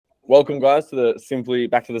welcome guys to the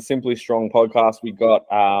Simply Strong podcast. We got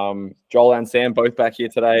Joel and Sam both back here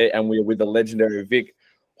today, and we're with the legendary Vic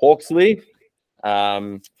Hawksley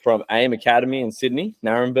from AIM Academy in Sydney,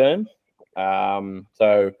 Naremburn.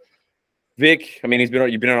 So Vic, I mean, you've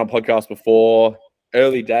been on our podcast before.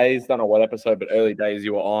 Early days, don't know what episode, but early days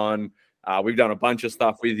you were on. We've done a bunch of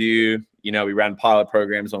stuff with you. You know, we ran pilot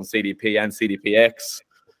programs on CDP and CDPX.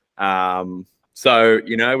 So,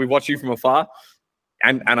 you know, we watched you from afar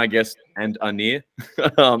and I guess, and are near.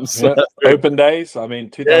 Open days. I mean,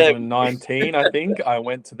 2019, I think I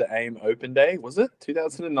went to the AIM Open Day. Was it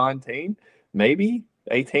 2019? Maybe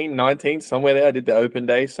 18, 19, somewhere there. I did the Open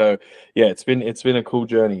Day. So yeah, it's been a cool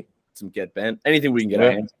journey. Some get bent. Anything we can get our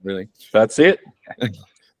hands on, really. That's it.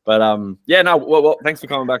 But yeah, no, well, thanks for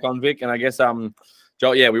coming back on, Vic. And I guess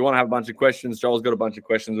Joel, yeah, we want to have a bunch of questions. Joel's got a bunch of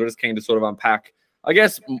questions. We're just keen to sort of unpack, I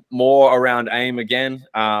guess, more around AIM again.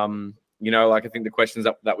 You know, like I think the questions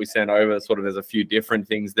that we sent over, sort of there's a few different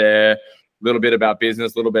things there. A little bit about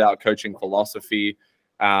business, a little bit about coaching philosophy.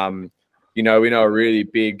 You know, we know a really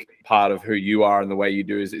big part of who you are and the way you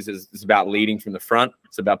do is about leading from the front.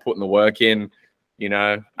 It's about putting the work in. You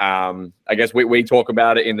know, I guess we talk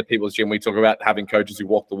about it in the People's Gym. We talk about having coaches who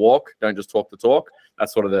walk the walk, don't just talk the talk.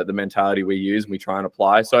 That's sort of the mentality we use and we try and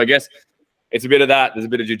apply. So I guess it's a bit of that. There's a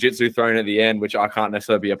bit of jiu-jitsu thrown at the end, which I can't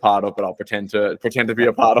necessarily be a part of, but I'll pretend to be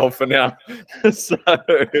a part of for now. So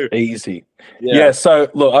easy. Yeah. So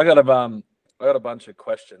look, I got a bunch of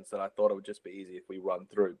questions that I thought it would just be easy if we run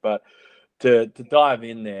through, but to dive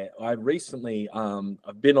in there, I recently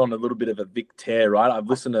I've been on a little bit of a Vic tear, right? I've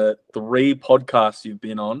listened to 3 podcasts you've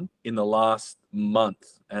been on in the last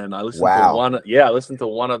month, and I listened to one. Yeah, I listened to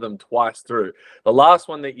one of them twice through. The last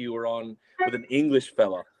one that you were on with an English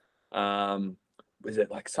fella, is it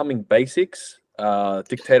like something basics?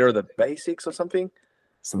 Dictator of the Basics or something?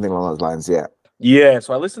 Something along those lines, yeah. Yeah,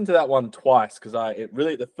 so I listened to that one twice because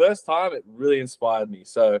the first time it really inspired me.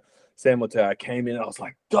 So Sam will tell you, I came in and I was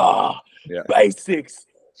like, basics,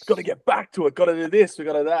 got to get back to it, got to do this, we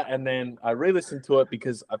got to do that. And then I re-listened to it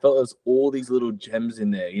because I felt there's all these little gems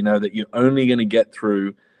in there, you know, that you're only going to get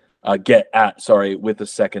at with a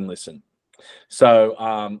second listen. So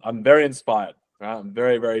I'm very inspired. Right? I'm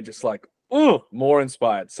very, very just like, more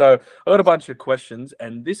inspired. So I got a bunch of questions,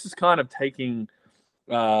 and this is kind of taking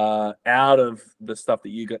out of the stuff that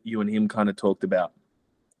you and him kind of talked about.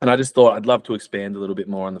 And I just thought I'd love to expand a little bit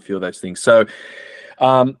more on the few of those things. So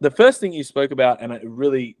the first thing you spoke about, and it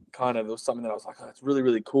really it was something that I was like, it's really,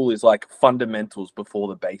 really cool, is like fundamentals before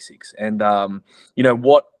the basics. And, you know,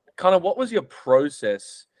 what was your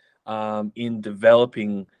process in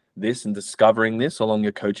developing this and discovering this along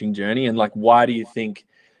your coaching journey? And like, why do you think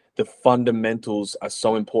the fundamentals are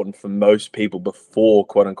so important for most people before,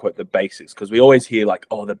 quote unquote, the basics? Because we always hear like,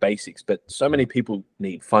 the basics, but so many people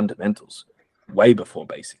need fundamentals way before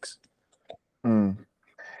basics.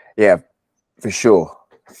 Yeah, for sure.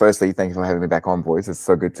 Firstly, thank you for having me back on, boys. It's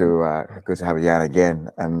so good to have you on again,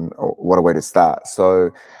 and what a way to start. So,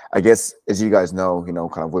 I guess as you guys know,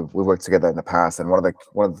 kind of we've worked together in the past, and one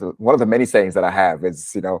of the many sayings that I have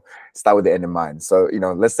is, start with the end in mind. So,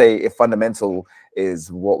 let's say if fundamental is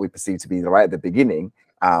what we perceive to be right at the beginning,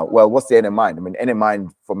 well, what's the end in mind? I mean, end in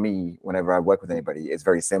mind for me, whenever I work with anybody, is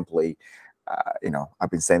very simply,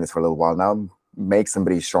 I've been saying this for a little while now. Make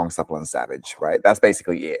somebody strong, supple, and savage, right? That's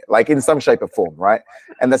basically it, like in some shape or form, right?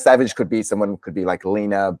 And the savage could be like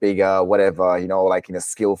leaner, bigger, whatever, like in a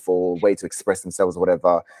skillful way to express themselves,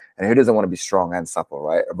 whatever. And who doesn't want to be strong and supple,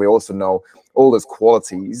 right? We also know all those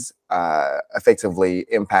qualities effectively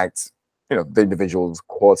impact, the individual's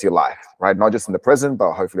quality of life, right? Not just in the present,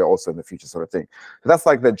 but hopefully also in the future, sort of thing. So that's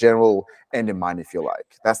like the general end in mind, if you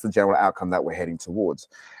like. That's the general outcome that we're heading towards.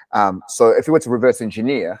 So if we were to reverse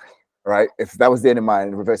engineer, right? If that was the end in mind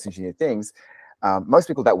and reverse engineer things, most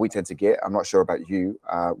people that we tend to get, I'm not sure about you,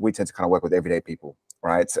 we tend to kind of work with everyday people,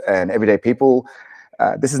 right? And everyday people,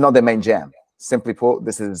 this is not their main jam. Simply put,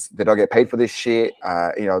 they don't get paid for this shit.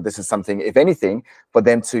 This is something, if anything, for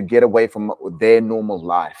them to get away from their normal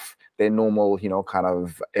life, their normal, kind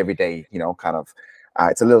of everyday,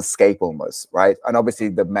 it's a little escape almost, right? And obviously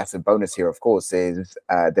the massive bonus here, of course, is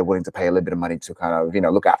they're willing to pay a little bit of money to kind of,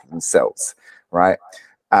 look after themselves, right?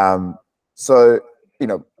 So,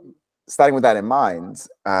 starting with that in mind,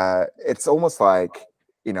 it's almost like,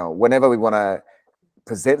 whenever we want to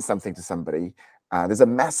present something to somebody, there's a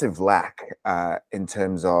massive lack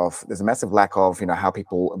there's a massive lack of, how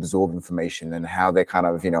people absorb information and how they kind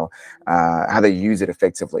of, how they use it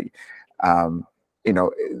effectively.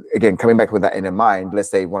 Again, coming back with that in mind, let's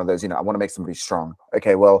say one of those, I want to make somebody strong.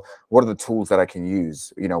 Okay, well, what are the tools that I can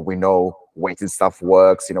use? We know weighted stuff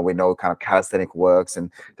works. You know, we know kind of calisthenic works,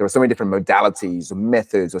 and there are so many different modalities or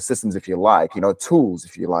methods or systems, if you like, you know, tools,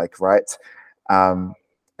 if you like, right?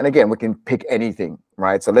 And again, we can pick anything,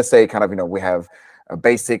 right? So let's say kind of, you know, we have a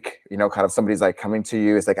basic, you know, kind of somebody's like coming to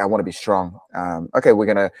you, it's like, I want to be strong. Okay, we're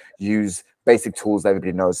going to use basic tools that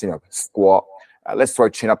everybody knows, you know, squat. Let's throw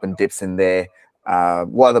chin up and dips in there.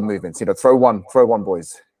 What other movements? You know, throw one,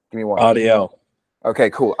 boys. Give me one. RDL. Okay,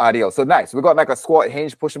 cool. RDL. So nice. We got like a squat,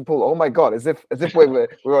 hinge, push and pull. Oh my God, as if we knew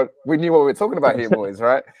what we were talking about here, boys,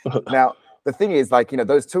 right? Now, the thing is, like, you know,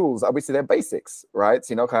 those tools, obviously they're basics, right?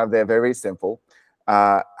 You know, kind of they're very simple.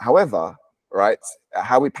 However, right,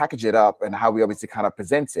 how we package it up and how we obviously kind of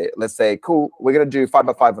present it. Let's say, cool, we're gonna do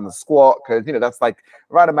 5x5 on the squat because, you know, that's like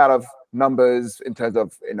the right amount of numbers in terms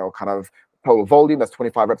of, you know, kind of total volume. That's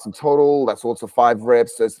 25 reps in total. That's also 5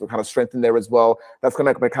 reps. There's kind of strength in there as well. That's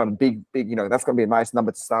gonna be kind of big, you know, that's gonna be a nice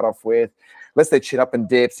number to start off with. Let's say chin up and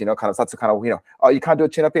dips, you know, kind of start to kind of, you know, oh, you can't do a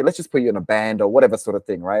chin up here. Let's just put you in a band or whatever sort of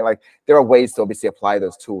thing, right? Like there are ways to obviously apply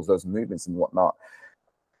those tools, those movements and whatnot.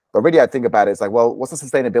 But really, I think about it, it's like, well, what's the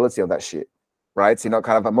sustainability of that shit, right? You know,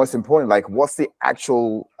 kind of most important, like, what's the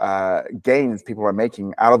actual gains people are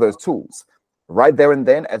making out of those tools right there and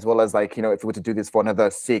then, as well as like, you know, if we were to do this for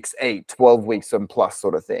another 6, 8, 12 weeks and plus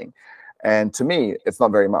sort of thing. And to me, it's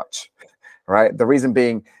not very much, right? The reason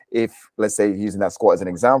being, if let's say using that squat as an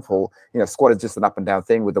example, you know, squat is just an up and down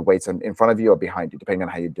thing with the weights in front of you or behind you, depending on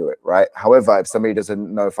how you do it, right? However, if somebody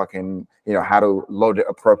doesn't know fucking, you know, how to load it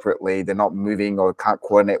appropriately, they're not moving or can't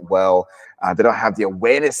coordinate well, they don't have the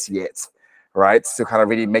awareness yet, right, to kind of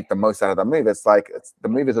really make the most out of the move. It's like the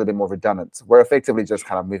move is a little bit more redundant. We're effectively just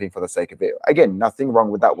kind of moving for the sake of it. Again, nothing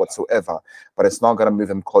wrong with that whatsoever, but it's not going to move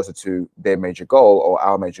them closer to their major goal or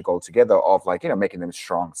our major goal together of like, you know, making them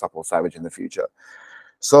strong, supple, savage in the future.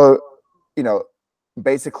 So, you know,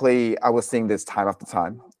 basically I was seeing this time after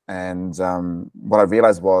time. And what I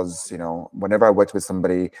realized was, you know, whenever I worked with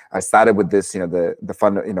somebody, I started with this, you know, the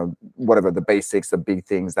fun, you know, whatever, the basics, the big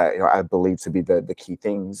things that, you know, I believe to be the key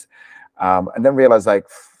things. And then realized like,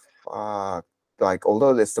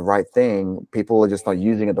 although it's the right thing, people are just not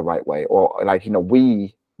using it the right way. Or like, you know,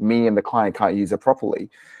 me and the client can't use it properly.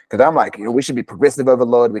 Because I'm like, you know, we should be progressive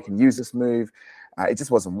overload. We can use this move. It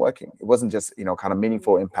just wasn't working. It wasn't just, you know, kind of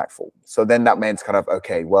meaningful, impactful. So then that meant kind of,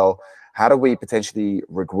 okay, well, how do we potentially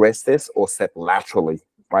regress this or step laterally,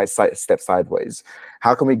 right? Step sideways.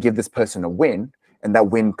 How can we give this person a win? And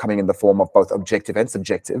that win coming in the form of both objective and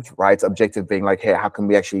subjective, right? Objective being like, hey, how can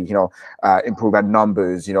we actually, you know, improve our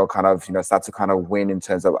numbers, you know, kind of, you know, start to kind of win in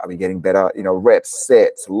terms of, are we getting better, you know, reps,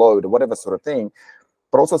 sets, load, or whatever sort of thing.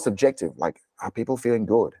 But also subjective, like, are people feeling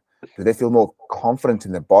good? Do they feel more confident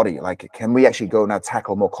in their body? Like, can we actually go now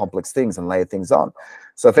tackle more complex things and layer things on?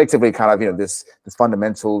 So effectively kind of, you know, this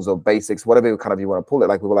fundamentals or basics, whatever kind of you want to pull it,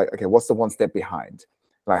 like we were like, okay, what's the one step behind?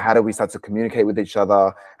 Like, how do we start to communicate with each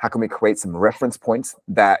other? How can we create some reference points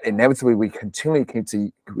that inevitably we continually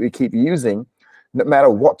keep using, no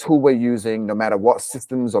matter what tool we're using, no matter what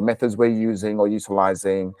systems or methods we're using or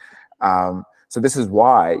utilizing. So this is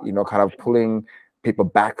why, you know, kind of pulling people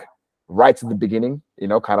back right to the beginning, you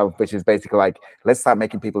know, kind of, which is basically like, let's start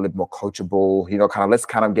making people a little more coachable, you know, kind of, let's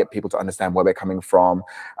kind of get people to understand where we're coming from.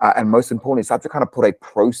 And most importantly, start to kind of put a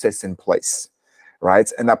process in place,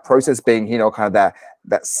 right? And that process being, you know, kind of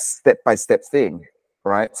that step-by-step thing,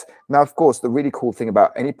 right? Now, of course, the really cool thing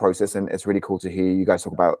about any process, and it's really cool to hear you guys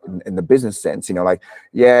talk about in the business sense, you know, like,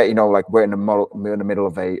 yeah, you know, like we're in the middle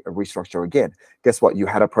of a restructure again. Guess what? You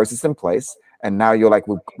had a process in place. And now you're like,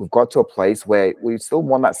 we've got to a place where we still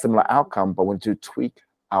want that similar outcome, but we want to tweak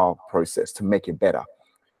our process to make it better.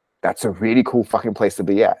 That's a really cool fucking place to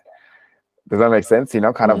be at. Does that make sense? You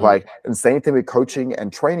know, kind of like, and same thing with coaching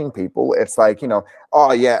and training people. It's like, you know,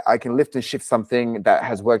 oh yeah, I can lift and shift something that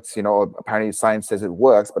has worked, you know, apparently science says it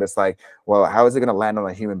works, but it's like, well, how is it going to land on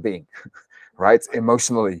a human being, right?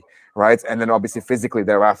 Emotionally, right? And then obviously physically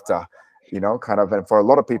thereafter. You know, kind of, and for a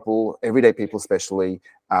lot of people, everyday people especially,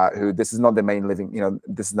 who this is not their main living, you know,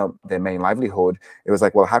 this is not their main livelihood. It was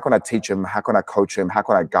like, well, how can I teach them? How can I coach them? How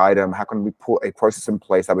can I guide them? How can we put a process in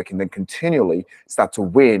place that we can then continually start to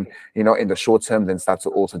win, you know, in the short term, then start to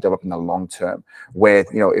also develop in the long term, where,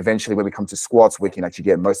 you know, eventually when we come to squats, we can actually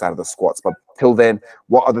get most out of the squats. But till then,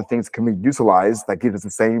 what other things can we utilize that give us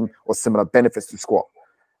the same or similar benefits to squat?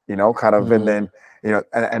 You know, kind of, and then, you know,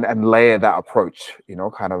 and layer that approach, you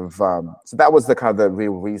know, kind of, so that was the kind of the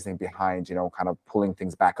real reasoning behind, you know, kind of pulling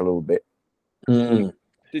things back a little bit. Did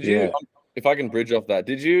you, if I can bridge off that,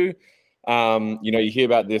 did you, you know, you hear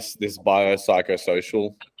about this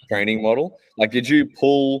biopsychosocial training model, like, did you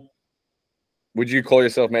pull would you call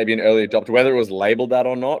yourself maybe an early adopter, whether it was labeled that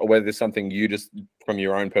or not, or whether there's something you just from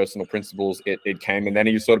your own personal principles, it came, and then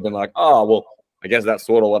you've sort of been like, oh, well, I guess that's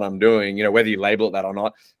sort of what I'm doing, you know, whether you label it that or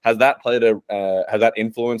not. Has that has that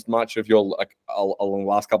influenced much of your, like, along the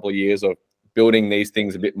last couple of years of building these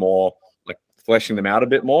things a bit more, like fleshing them out a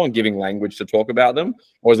bit more and giving language to talk about them?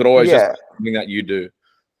 Or is it always just something that you do?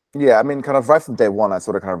 Yeah, I mean, kind of right from day one, I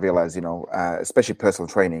sort of kind of realized, especially personal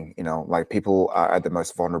training, like people are at the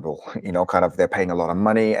most vulnerable, kind of they're paying a lot of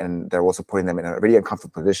money and they're also putting them in a really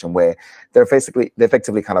uncomfortable position where they're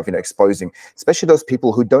effectively kind of, exposing, especially those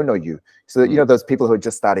people who don't know you. So, those people who are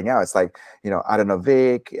just starting out, it's like, I don't know,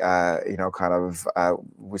 Vic,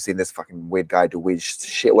 we've seen this fucking weird guy do weird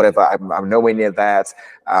shit, whatever. I'm nowhere near that.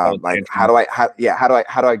 Like, how do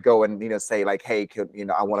I go and, say like, hey,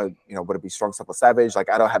 I want to be strong, supple, savage. Like,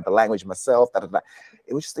 I don't have the language myself.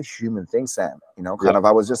 It was just a human thing, Sam.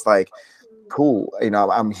 I was just like, cool.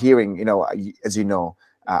 I'm hearing. As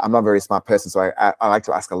I'm not a very smart person, so I like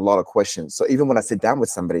to ask a lot of questions. So even when I sit down with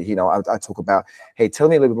somebody, I talk about, hey, tell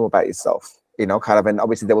me a little bit more about yourself. And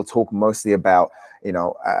obviously they will talk mostly about,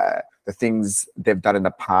 the things they've done in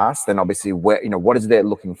the past, and obviously where, what is they're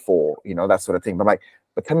looking for, that sort of thing. But I'm like,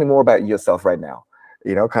 but tell me more about yourself right now.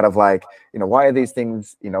 Why are these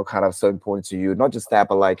things, kind of so important to you? Not just that,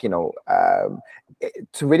 but like, to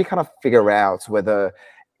really kind of figure out whether,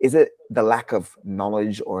 is it the lack of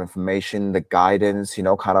knowledge or information, the guidance,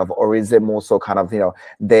 or is it more so kind of,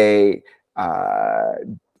 they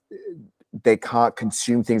can't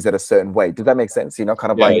consume things at a certain way. Does that make sense? There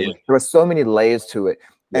are so many layers to it.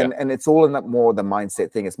 And it's all in that more the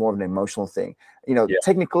mindset thing. It's more of an emotional thing.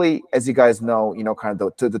 Technically, as you guys know, kind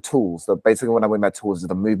of the tools. So basically, when I mean by tools, is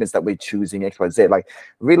the movements that we're choosing, X, Y, Z. Like,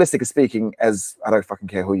 realistically speaking, as I don't fucking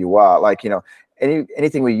care who you are, like,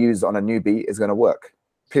 anything we use on a newbie is going to work.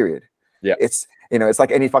 Period. Yeah. It's it's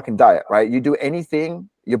like any fucking diet, right? You do anything,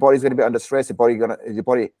 your body's going to be under stress. Your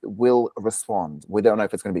body will respond. We don't know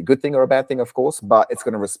if it's going to be a good thing or a bad thing, of course, but it's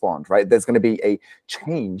going to respond, right? There's going to be a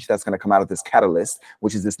change that's going to come out of this catalyst,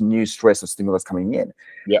 which is this new stress or stimulus coming in.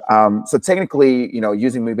 Yeah. So technically,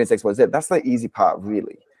 using movements X, Y, Z, that's the easy part,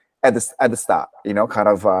 really. At the start,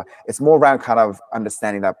 it's more around kind of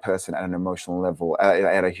understanding that person at an emotional level,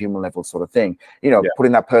 at a human level sort of thing,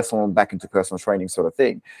 putting that personal back into personal training sort of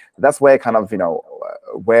thing. That's where kind of,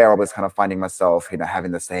 where I was kind of finding myself,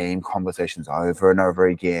 having the same conversations over and over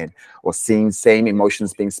again, or seeing same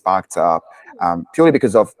emotions being sparked up, purely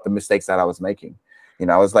because of the mistakes that I was making.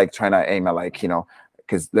 I was like trying to aim at like,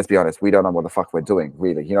 because let's be honest, we don't know what the fuck we're doing,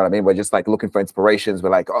 really. You know what I mean? We're just like looking for inspirations.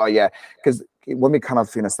 We're like, oh yeah, because when we kind of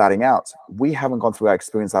starting out, we haven't gone through our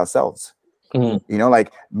experience ourselves. Mm-hmm.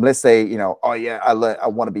 Like let's say, oh yeah, I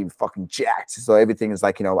want to be fucking jacked. So everything is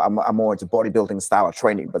like, I'm more into bodybuilding style of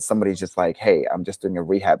training, but somebody's just like, hey, I'm just doing a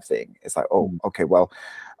rehab thing. It's like, oh, okay, well,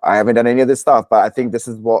 I haven't done any of this stuff, but I think this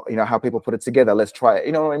is what, how people put it together. Let's try it.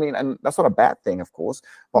 You know what I mean? And that's not a bad thing, of course.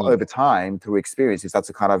 But over time, through experience, you start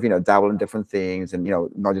to kind of, dabble in different things and,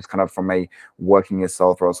 not just kind of from a working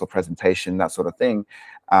yourself or also presentation, that sort of thing.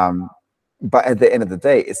 But at the end of the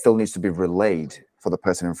day, it still needs to be relayed for the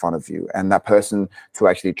person in front of you, and that person to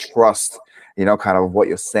actually trust, kind of what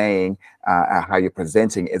you're saying, how you're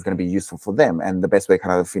presenting is going to be useful for them. And the best way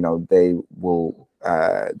kind of, they will,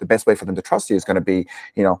 the best way for them to trust you is going to be,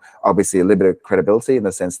 obviously a little bit of credibility in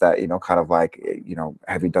the sense that, kind of like,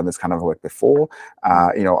 have you done this kind of work before?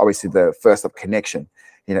 Obviously the first up connection.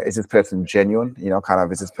 Is this person genuine? Kind of,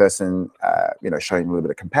 is this person, showing a little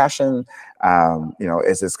bit of compassion?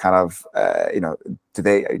 Is this kind of, do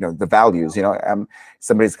they, the values,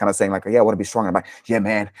 somebody's kind of saying like, yeah, I want to be strong. I'm like, yeah,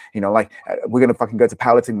 man, like we're going to fucking go to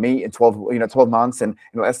powerlifting meet in 12 months. And,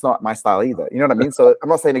 that's not my style either. You know what I mean? So I'm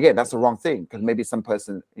not saying, again, that's the wrong thing, because maybe some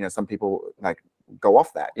person, some people like go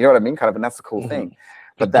off that, you know what I mean? Kind of, and that's the cool thing.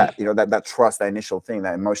 But that, that trust, that initial thing,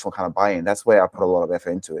 that emotional kind of buy-in, that's where I put a lot of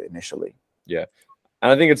effort into it initially. Yeah.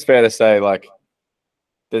 And I think it's fair to say, like,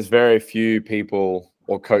 there's very few people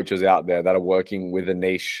or coaches out there that are working with a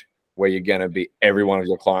niche where you're going to be every one of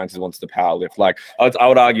your clients wants to powerlift. Like, I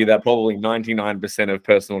would argue that probably 99% of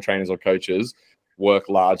personal trainers or coaches work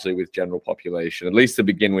largely with general population, at least to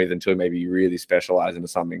begin with, until maybe you really specialize into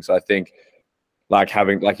something. So I think, like,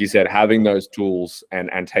 like you said, having those tools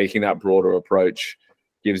and taking that broader approach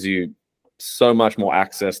gives you so much more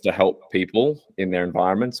access to help people in their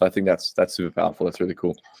environment. So I think that's super powerful. That's really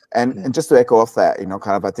cool. And just to echo off that, kind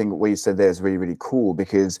of, I think what you said there is really, really cool,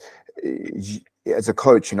 because as a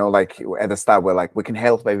coach, like at the start, we're like, we can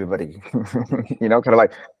help everybody, kind of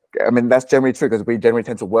like, I mean, that's generally true because we generally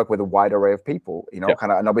tend to work with a wide array of people, you know, Yeah.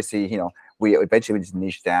 kind of, and obviously, you know, we eventually just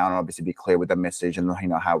niche down and obviously be clear with the message and, you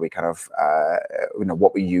know, how we kind of, you know,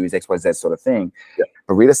 what we use, X, Y, Z sort of thing. Yeah.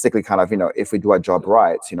 But realistically, kind of, you know, if we do our job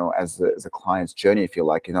right, you know, as a client's journey, if you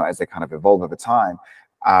like, you know, as they kind of evolve over time,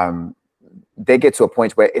 they get to a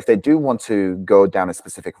point where if they do want to go down a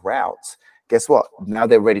specific route, guess what? Now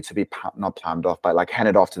they're ready to be not palmed off, but like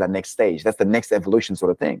handed off to that next stage. That's the next evolution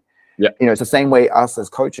sort of thing. Yeah. You know, it's the same way us as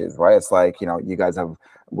coaches, right? It's like, you know, you guys have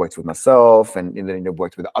worked with myself and then you've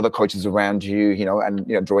worked with other coaches around you, you know, and,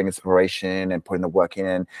 you know, drawing inspiration and putting the work in.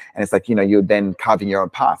 And it's like, you know, you're then carving your own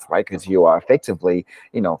path, right? Because you are effectively,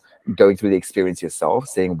 you know, going through the experience yourself,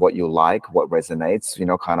 seeing what you like, what resonates, you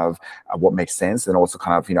know, kind of what makes sense. And also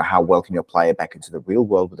kind of, you know, how well can you apply it back into the real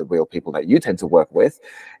world with the real people that you tend to work with,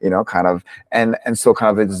 you know, kind of, and so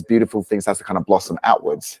kind of this beautiful thing starts to kind of blossom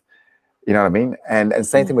outwards. You know what I mean? And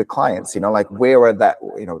same thing with clients, you know, like where are that,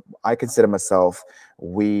 you know, I consider myself,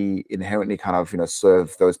 we inherently kind of, you know,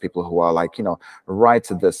 serve those people who are like, you know, right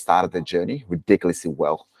to the start of the journey, ridiculously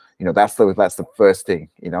well. You know, that's the first thing,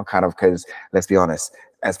 you know, kind of, because let's be honest,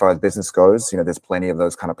 as far as business goes, you know, there's plenty of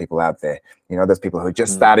those kind of people out there. You know, there's people who are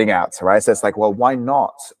just starting out, right? So it's like, well, why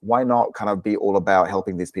not kind of be all about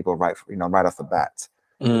helping these people right off the bat?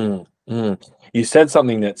 You said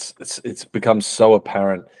something it's become so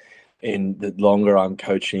apparent in the longer I'm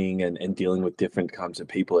coaching and dealing with different kinds of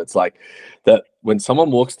people. It's like that when someone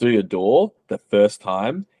walks through your door the first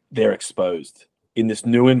time, they're exposed. In this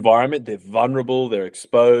new environment, they're vulnerable, they're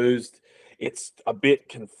exposed. It's a bit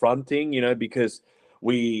confronting, you know, because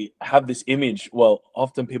we have this image. Well,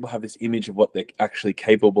 often people have this image of what they're actually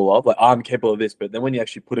capable of. Like, I'm capable of this, but then when you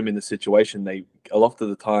actually put them in the situation, they a lot of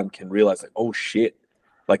the time can realize, like, oh shit,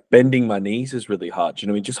 like bending my knees is really hard. You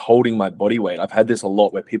know, I mean, just holding my body weight. I've had this a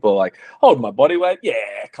lot where people are like, hold my body weight.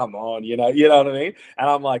 Yeah, come on. You know what I mean? And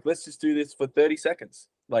I'm like, let's just do this for 30 seconds.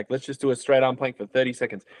 Like, let's just do a straight arm plank for 30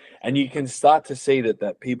 seconds. And you can start to see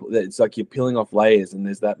that people, that it's like you're peeling off layers. And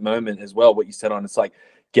there's that moment as well, what you said on, it's like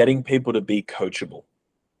getting people to be coachable.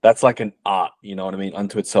 That's like an art, you know what I mean,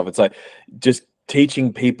 unto itself. It's like just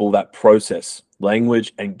teaching people that process,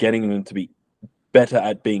 language, and getting them to be better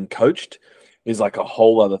at being coached is like a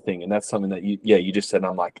whole other thing. And that's something that you just said, and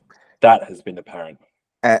I'm like, that has been apparent.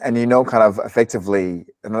 And you know, kind of effectively,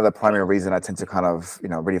 another primary reason I tend to kind of, you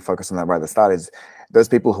know, really focus on that right at the start is those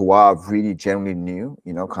people who are really generally new,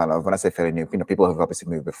 you know, kind of, when I say fairly new, you know, people who've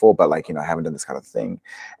obviously moved before, but like, you know, haven't done this kind of thing.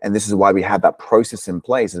 And this is why we have that process in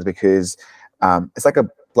place, is because it's like a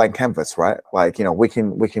blank canvas, right? Like, you know, we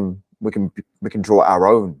can draw our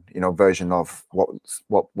own, you know, version of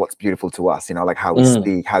what's beautiful to us, you know, like how we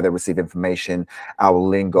speak, how they receive information, our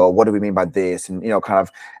lingo, what do we mean by this, and, you know, kind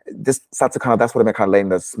of this starts to kind of, that's what I mean, kind of laying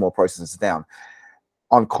those small processes down.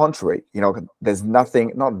 On contrary, you know, there's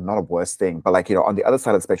nothing, not a worse thing, but like, you know, on the other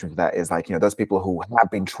side of the spectrum to that is like, you know, those people who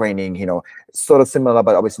have been training, you know, sort of similar,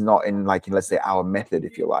 but obviously not in like, let's say our method,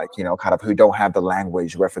 if you like, you know, kind of who don't have the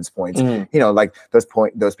language reference points, you know, like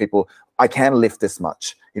those people, I can lift this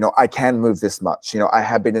much, you know, I can move this much, you know, I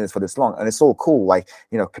have been in this for this long, and it's all cool, like,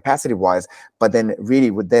 you know, capacity wise, but then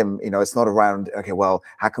really with them, you know, it's not around, okay, well,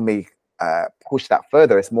 how can we push that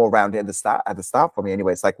further? It's more around at the start for me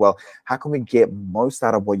anyway. It's like, well, how can we get most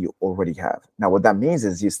out of what you already have? Now, what that means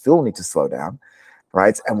is you still need to slow down,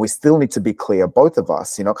 right? And we still need to be clear, both of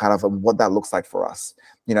us, you know, kind of what that looks like for us,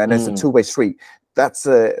 you know, and it's a two-way street. That's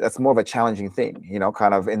more of a challenging thing, you know,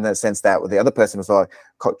 kind of in the sense that the other person was like,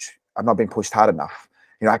 coach, I'm not being pushed hard enough.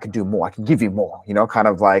 You know, I can do more, I can give you more, you know, kind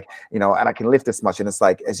of like, you know, and I can lift this much. And it's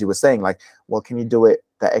like, as you were saying, like, well, can you do it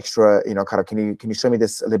that extra, you know, kind of, can you show me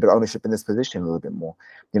this, a little bit of ownership in this position a little bit more?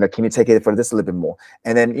 You know, can you take it for this a little bit more?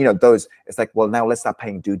 And then, you know, it's like, well, now let's start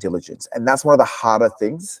paying due diligence. And that's one of the harder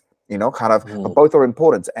things, you know, kind of, but both are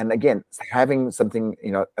important. And again, having something,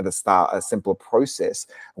 you know, at the start, a simple process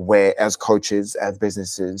where as coaches, as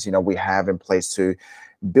businesses, you know, we have in place to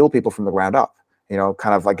build people from the ground up. You know,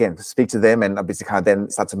 kind of, again, speak to them and obviously kind of then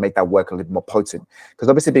start to make that work a little more potent. Because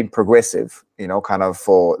obviously being progressive, you know, kind of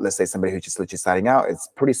for, let's say, somebody who's just literally starting out, it's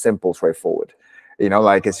pretty simple, straightforward. You know,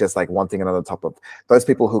 like it's just like one thing another top of those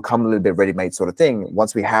people who come a little bit ready-made sort of thing.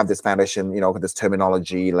 Once we have this foundation, you know, this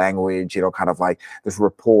terminology, language, you know, kind of like this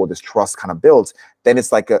rapport, this trust kind of built, then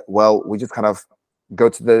it's like, well, we just kind of go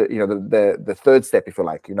to the, you know, the third step, if you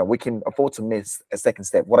like. You know, we can afford to miss a second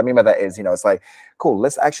step. What I mean by that is, you know, it's like, cool,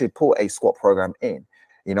 let's actually pull a squat program in,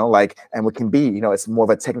 you know, like, and we can be, you know, it's more of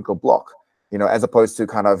a technical block, you know, as opposed to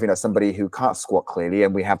kind of, you know, somebody who can't squat clearly,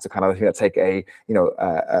 and we have to kind of, you know, take a, you know,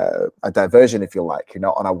 a diversion, if you like, you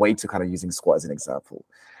know, on our way to kind of using squat as an example.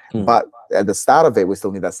 But at the start of it, we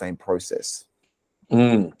still need that same process.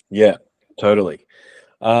 Yeah, totally.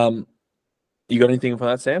 You got anything for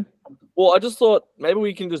that, Sam? Well, I just thought maybe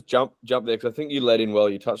we can just jump there, because I think you led in well.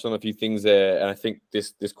 You touched on a few things there, and I think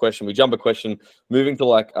this question, we jump a question, moving to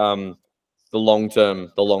like the long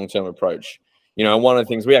term approach. You know, one of the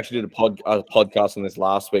things we actually did a podcast on this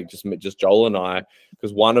last week, just Joel and I,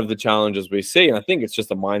 because one of the challenges we see, and I think it's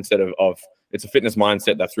just a mindset of it's a fitness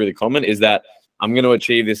mindset that's really common, is that I'm going to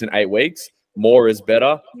achieve this in 8 weeks. More is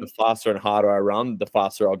better. The faster and harder I run, the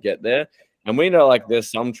faster I'll get there. And we know like there's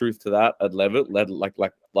some truth to that at level,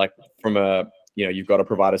 like from a, you know, you've got to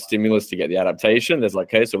provide a stimulus to get the adaptation. There's like,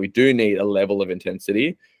 okay, so we do need a level of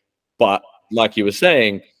intensity. But like you were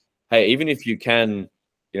saying, hey, even if you can,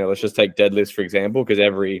 you know, let's just take deadlifts, for example, because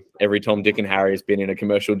every Tom, Dick, and Harry has been in a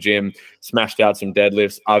commercial gym, smashed out some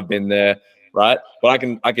deadlifts. I've been there, right? But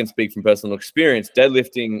I can speak from personal experience.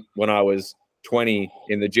 Deadlifting when I was 20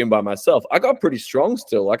 in the gym by myself, I got pretty strong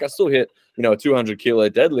still. Like I still hit, you know, a 200 kilo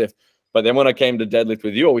deadlift. But then when I came to deadlift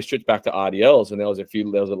with you, we switched back to RDLs, and there was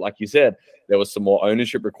like you said, there was some more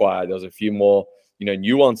ownership required. There was a few more, you know,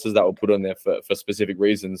 nuances that were put on there for specific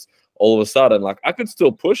reasons. All of a sudden, like I could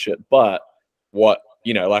still push it, but what,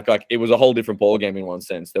 you know, like it was a whole different ball game in one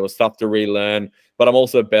sense. There was stuff to relearn, but I'm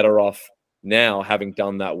also better off now having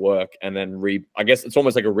done that work, and then I guess it's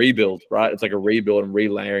almost like a rebuild, right? It's like a rebuild and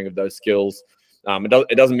relayering of those skills.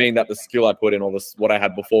 It doesn't mean that the skill I put in, or what I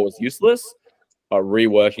had before, was useless.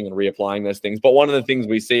 Reworking and reapplying those things. But one of the things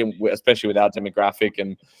we see, especially with our demographic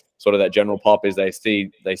and sort of that general pop, is they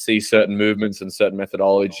see certain movements and certain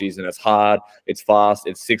methodologies, and it's hard, it's fast,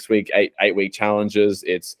 it's 6 week, 8 week challenges.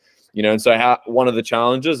 It's, you know, and so one of the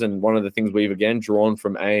challenges and one of the things we've again drawn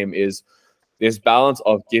from AIM is this balance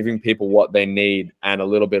of giving people what they need and a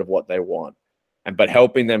little bit of what they want, but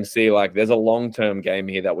helping them see like there's a long-term game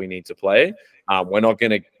here that we need to play. We're not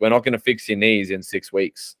gonna fix your knees in 6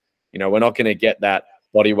 weeks. You know, we're not going to get that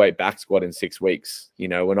body weight back squat in 6 weeks. You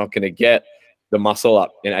know, we're not going to get the muscle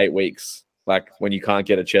up in 8 weeks. Like when you can't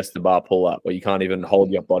get a chest to bar pull up, or you can't even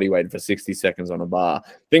hold your body weight for 60 seconds on a bar,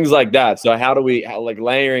 things like that. So how like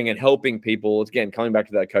layering and helping people, again, coming back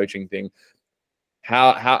to that coaching thing,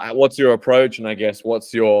 what's your approach? And I guess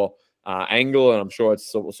what's your angle? And I'm sure it's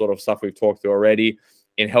sort of stuff we've talked through already,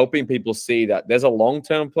 in helping people see that there's a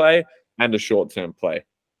long-term play and a short-term play.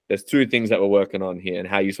 There's 2 things that we're working on here, and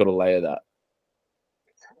how you sort of layer that.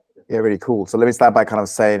 Yeah, really cool. So let me start by kind of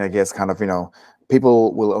saying, I guess, kind of, you know,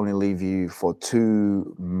 people will only leave you for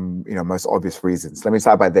 2, you know, most obvious reasons. Let me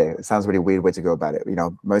start by there. It sounds really weird way to go about it. You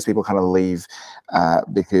know, most people kind of leave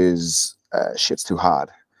because shit's too hard,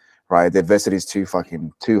 right? The adversity is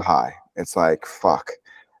too high. It's like, fuck,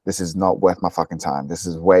 this is not worth my fucking time. This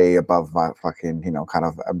is way above my fucking, you know, kind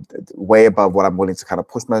of way above what I'm willing to kind of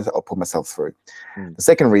put myself through. The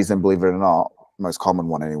second reason, believe it or not, most common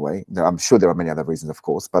one anyway, I'm sure there are many other reasons, of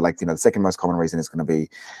course, but like, you know, the second most common reason is going to be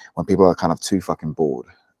when people are kind of too fucking bored,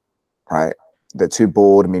 right? They're too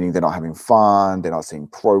bored, meaning they're not having fun, they're not seeing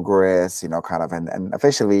progress, you know, kind of, and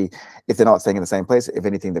officially, if they're not staying in the same place, if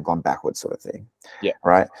anything, they've gone backwards, sort of thing. Yeah.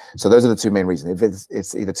 Right. So those are the 2 main reasons. If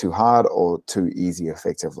it's either too hard or too easy,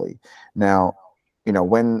 effectively. Now, you know,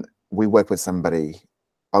 when we work with somebody,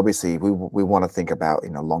 obviously we want to think about, you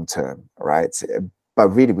know, long term, right? But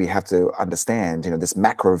really, we have to understand, you know, this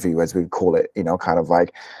macro view, as we call it, you know, kind of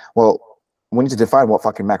like, well, we need to define what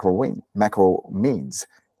fucking macro means.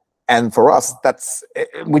 And for us,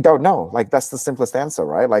 we don't know. Like, that's the simplest answer,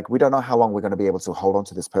 right? Like, we don't know how long we're going to be able to hold on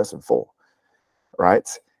to this person for, right?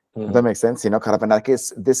 Does that make sense? You know, kind of, and I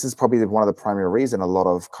guess this is probably one of the primary reasons a lot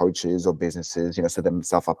of coaches or businesses, you know, set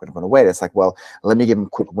themselves up in a way. It's like, well, let me give them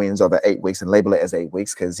quick wins over 8 weeks and label it as 8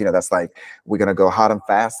 weeks, because, you know, that's like, we're going to go hard and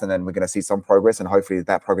fast, and then we're going to see some progress, and hopefully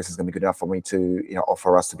that progress is going to be good enough for me to, you know,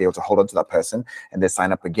 offer us to be able to hold on to that person, and then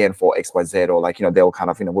sign up again for XYZ, or like, you know, they'll kind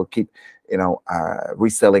of, you know, we'll keep, you know,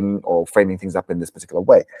 reselling or framing things up in this particular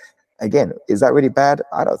way. Again, is that really bad?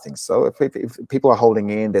 I don't think so. If people are holding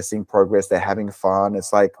in, they're seeing progress, they're having fun,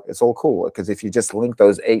 it's like, it's all cool. Because if you just link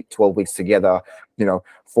those 8-12 weeks together, you know,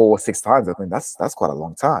 4 or 6 times, I mean, that's quite a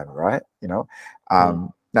long time, right? You know,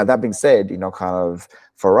 now that being said, you know, kind of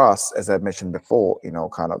for us, as I mentioned before, you know,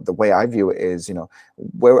 kind of the way I view it is, you know,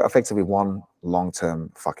 we're effectively one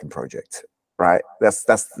long-term fucking project. Right, that's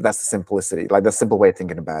the simplicity, like the simple way of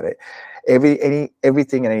thinking about it. Everything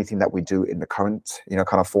and anything that we do in the current, you know,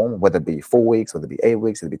 kind of form, whether it be 4 weeks, whether it be 8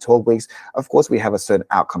 weeks, whether it be 12 weeks, of course we have a certain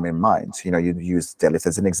outcome in mind. You know, you use deadlift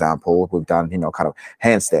as an example. We've done, you know, kind of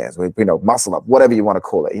handstands, you know, muscle up, whatever you want to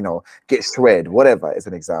call it, you know, get shred, whatever is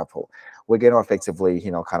an example. We're going to effectively,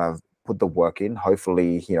 you know, kind of put the work in.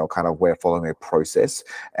 Hopefully, you know, kind of we're following a process,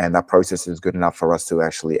 and that process is good enough for us to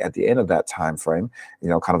actually, at the end of that time frame, you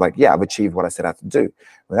know, kind of like, yeah, I've achieved what I set out to do.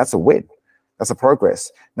 Well, that's a win. That's a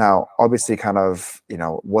progress. Now, obviously, kind of,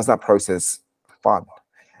 was that process fun?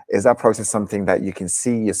 Is that process something that you can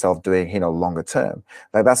see yourself doing, longer term?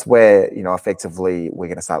 Like that's where, effectively we're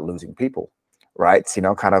going to start losing people, right?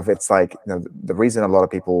 Kind of, it's like, the reason a lot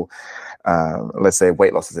of people, let's say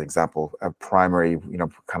weight loss as an example, a primary,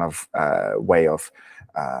 kind of way of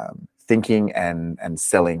thinking and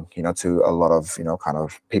selling, to a lot of, kind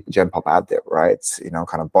of people, gen pop out there, right?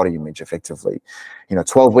 Kind of body image effectively,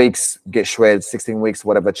 12 weeks, get shredded, 16 weeks,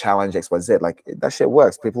 whatever challenge, XYZ, like that shit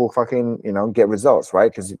works. People fucking, get results,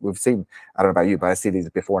 right? Because we've seen, I don't know about you, but I see these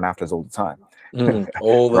before and afters all the time.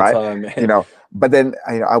 All the right? time, man. But then,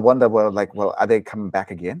 I wonder, well, are they coming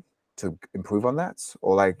back again to improve on that?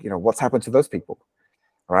 Or like, what's happened to those people?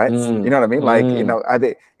 Right? You know what I mean? Like, are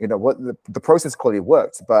they, what the process clearly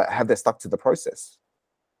worked, but have they stuck to the process?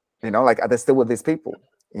 Like, are they still with these people?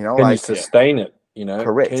 Can like you sustain it?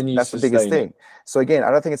 Correct. Can you That's the biggest sustain thing. So again, I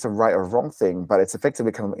don't think it's a right or wrong thing, but it's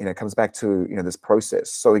effectively comes back to this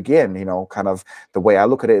process. So again, kind of the way I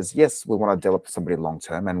look at it is, yes, we want to develop somebody long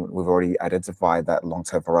term, and we've already identified that long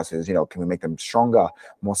term for us is, can we make them stronger,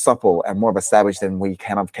 more supple, and more of established than we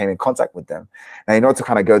kind of came in contact with them. Now, in order to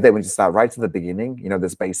kind of go there, we need to start right to the beginning.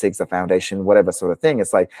 There's basics, the foundation, whatever sort of thing.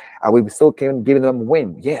 It's like, are we still giving them a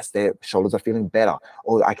win? Yes, their shoulders are feeling better,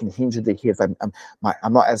 or I can hinge at the hips. I'm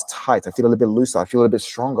not as tight. I feel a little bit looser. I feel a little bit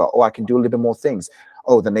stronger, or I can do a little bit more things.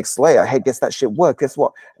 Oh, the next layer, hey, guess that shit work. Guess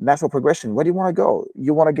what? Natural progression. Where do you want to go?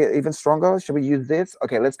 You want to get even stronger? Should we use this?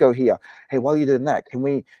 Okay, let's go here. Hey, while you're doing that, can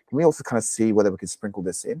we also kind of see whether we can sprinkle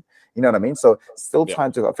this in? You know what I mean? So still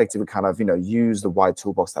trying to effectively kind of, use the wide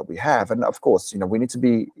toolbox that we have. And of course, we need to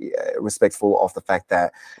be respectful of the fact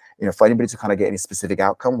that, for anybody to kind of get any specific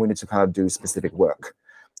outcome, we need to kind of do specific work,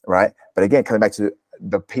 right? But again, coming back to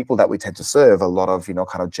the people that we tend to serve, a lot of,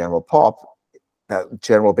 kind of general pop, that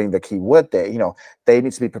general being the key word there, they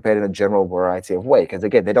need to be prepared in a general variety of way. Because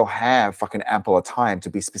again, they don't have fucking ample time to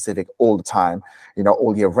be specific all the time,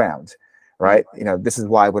 all year round, right? This is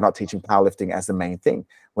why we're not teaching powerlifting as the main thing.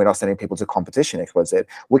 We're not sending people to competition, XYZ.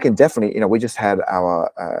 We can definitely, we just had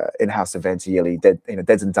our in-house event yearly,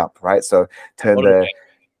 Deads and Dump, right? So turn the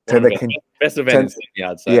best event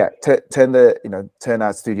I'd say. Yeah, turn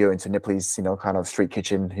our studio into Nipley's, kind of street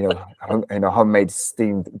kitchen, homemade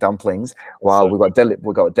steamed dumplings, while we've got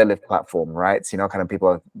a deadlift platform, right? So, kind of people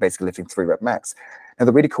are basically lifting 3 rep max. And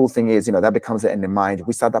the really cool thing is, that becomes an end in mind.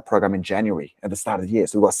 We start that program in January at the start of the year.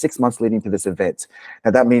 So we've got 6 months leading to this event. Now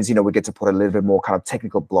that means, we get to put a little bit more kind of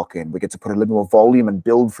technical block in. We get to put a little more volume and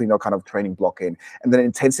build for, kind of training block in, and then an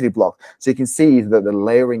intensity block. So you can see the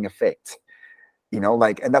layering effect, and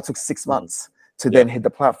that took 6 months to then hit the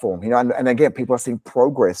platform, and again, people are seeing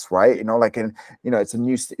progress, right? And it's a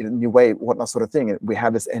new way, whatnot sort of thing. And we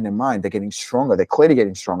have this end in mind. They're getting stronger. They're clearly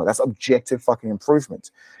getting stronger. That's objective fucking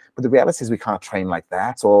improvement. But the reality is we can't train like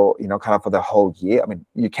that, or, kind of for the whole year. I mean,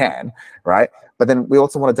 you can, right? But then we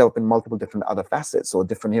also want to develop in multiple different other facets, or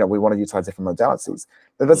different, we want to utilize different modalities.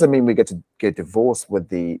 That doesn't mean we get to get divorced with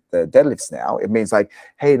the deadlifts now. It means like,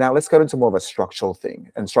 hey, now let's go into more of a structural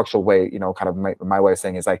thing. And structural way, kind of my way of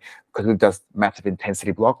saying is like, because we've done massive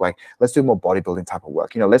intensity block, like let's do more bodybuilding type of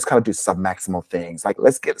work. Let's kind of do sub-maximal things. Like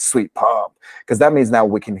let's get a sweet pump, because that means now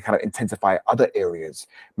we can kind of intensify other areas.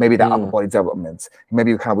 Maybe that upper body development.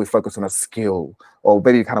 Maybe we focus on a skill, or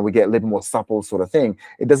maybe kind of we get a little more supple sort of thing.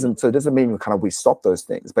 It doesn't mean we stop those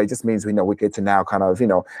things, but it just means we get to now kind of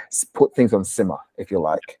put things on simmer, if you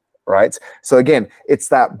like, right? So again, it's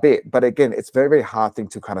that bit, but again, it's very, very hard thing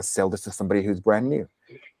to kind of sell this to somebody who's brand new,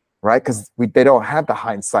 right? Because they don't have the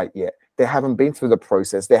hindsight yet. They haven't been through the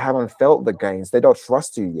process. They haven't felt the gains. They don't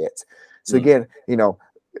trust you yet. So again,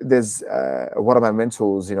 there's one of my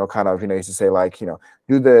mentors, kind of used to say like,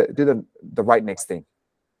 do the right next thing,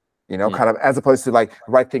 kind of, as opposed to like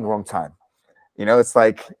right thing, wrong time. It's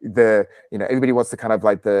like everybody wants to kind of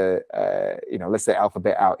like the, let's say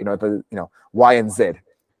alphabet out, the, Y and Z,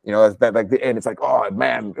 that like the end, it's like, oh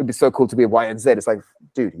man, it'd be so cool to be a Y and Z. It's like,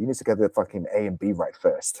 dude, you need to get the fucking A and B right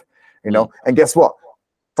first, and guess what?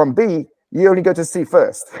 From B, you only go to C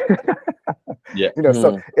first.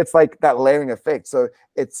 So it's like that layering effect. So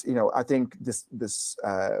it's, I think this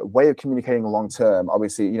way of communicating long term,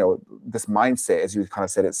 obviously, this mindset, as you kind of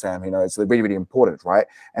said it, Sam, it's really, really important, right?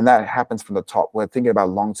 And that happens from the top. We're thinking about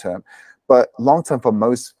long term, but long term for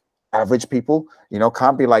most average people,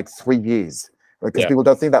 can't be like 3 years, because people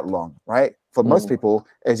don't think that long, right? For most people,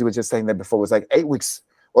 as you were just saying there before, was like 8 weeks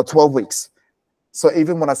or 12 weeks. So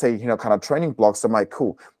even when I say, kind of training blocks, I'm like,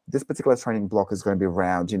 cool, this particular training block is going to be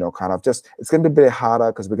around, kind of just, it's going to be a bit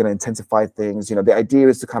harder because we're going to intensify things. The idea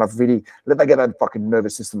is to kind of really, let me get that fucking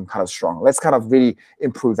nervous system kind of strong. Let's kind of really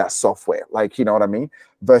improve that software. Like, you know what I mean?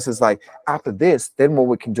 Versus like after this, then what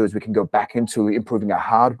we can do is we can go back into improving our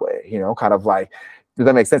hardware, kind of like, does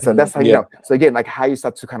that make sense? So that's how, so again, like how you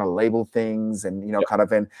start to kind of label things and, kind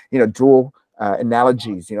of, and, draw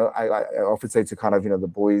analogies. I often say to kind of, the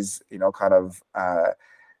boys, kind of,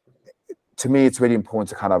 to me, it's really important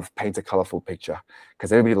to kind of paint a colorful picture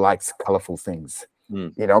because everybody likes colorful things.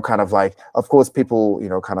 Kind of like, of course, people,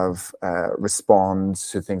 kind of respond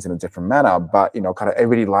to things in a different manner, but, kind of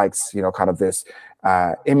everybody likes, kind of this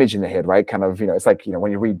image in the head, right? Kind of, it's like,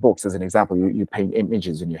 when you read books, as an example, you paint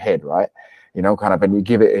images in your head, right? Kind of, and you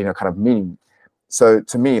give it, kind of meaning. So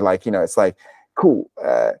to me, like, it's like, cool,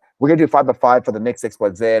 we're gonna do 5x5 for the next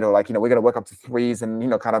XYZ, or like, we're gonna work up to threes, and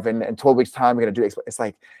kind of in 12 weeks time we're gonna do it's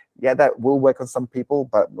like, yeah, that will work on some people,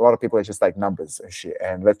 but a lot of people are just like numbers and shit.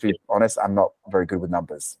 And let's be honest, I'm not very good with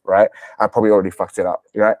numbers, right? I probably already fucked it up,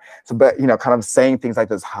 right? So, but kind of saying things like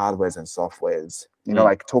those hardwares and softwares,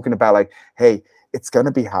 like talking about like, hey, it's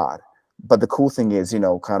gonna be hard. But the cool thing is,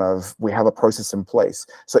 kind of, we have a process in place.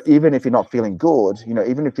 So even if you're not feeling good,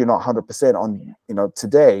 even if you're not 100% on,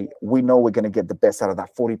 today, we know we're going to get the best out of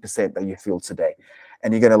that 40% that you feel today.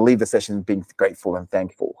 And you're going to leave the session being grateful and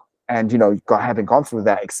thankful. And, having gone through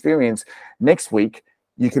that experience, next week,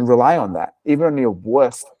 you can rely on that. Even on your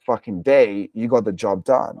worst fucking day, you got the job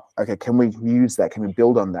done. Okay, can we use that? Can we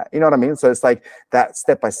build on that? You know what I mean? So it's like that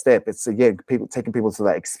step by step. It's, again, taking people to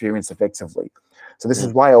that experience effectively. So this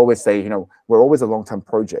is why I always say, we're always a long-term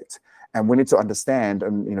project, and we need to understand,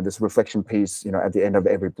 and this reflection piece, at the end of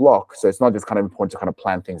every block. So it's not just kind of important to kind of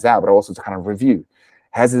plan things out, but also to kind of review.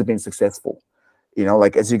 Has it been successful?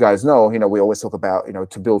 Like, as you guys know, we always talk about,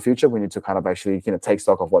 to build future, we need to kind of actually, take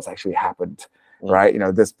stock of what's actually happened, right?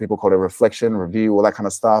 This, people call it reflection, review, all that kind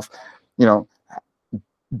of stuff.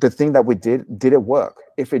 The thing that we did it work?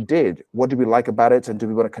 If it did, what do we like about it? And do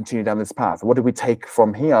we want to continue down this path? What do we take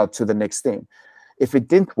from here to the next thing? If it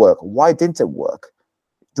didn't work, why didn't it work?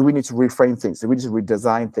 Do we need to reframe things? Do we need to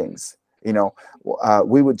redesign things?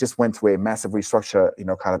 We would just went through a massive restructure,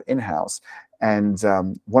 kind of in-house. And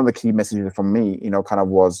one of the key messages from me, kind of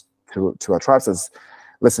was to our tribes is,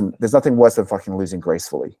 listen, there's nothing worse than fucking losing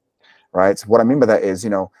gracefully, right? So what I mean by that is,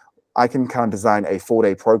 I can kind of design a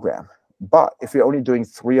 4-day program, but if you're only doing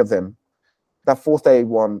 3 of them, that 4th day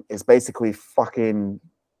one is basically fucking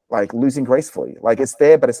like losing gracefully. Like, it's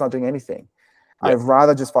there, but it's not doing anything. I'd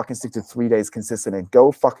rather just fucking stick to 3 days consistent and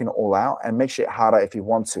go fucking all out and make shit harder if you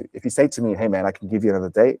want to. If you say to me, hey man, I can give you another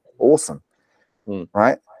day, awesome.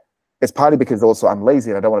 Right? It's partly because also I'm lazy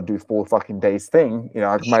and I don't want to do 4 fucking days thing.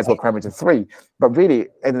 I might as well cram it to 3. But really,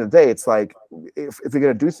 at the end of the day, it's like, if you're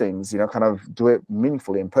going to do things, kind of do it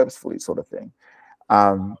meaningfully and purposefully, sort of thing.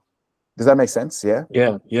 Does that make sense? Yeah?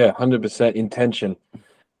 Yeah, 100% intention. If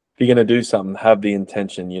you're going to do something, have the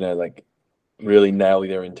intention, like, really nail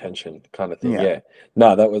their intention, kind of thing.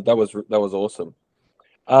 No, that was awesome.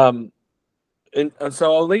 And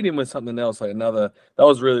so I'll lead in with something else, like another that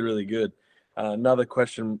was really, really good. Another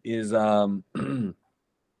question is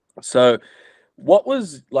so what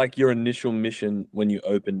was like your initial mission when you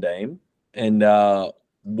opened AIM, and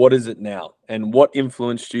what is it now, and what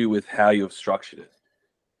influenced you with how you've structured it?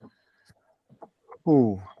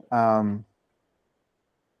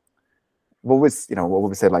 What we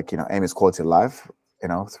said, like, AIM is quality of life,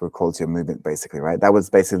 through quality of movement, basically, right? That was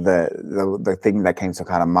basically the thing that came to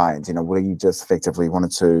kind of mind. What you just effectively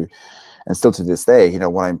wanted to, and still to this day,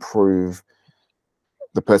 want to improve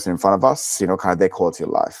the person in front of us, kind of their quality of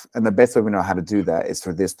life. And the best way we know how to do that is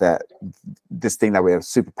through this thing that we're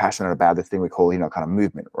super passionate about, this thing we call, kind of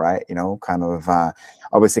movement, right? Kind of,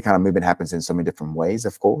 obviously kind of movement happens in so many different ways,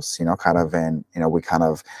 of course, kind of, and, we kind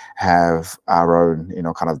of have our own,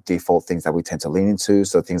 kind of default things that we tend to lean into.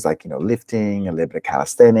 So things like, lifting, a little bit of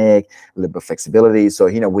calisthenic, a little bit of flexibility. So,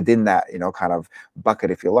 within that, kind of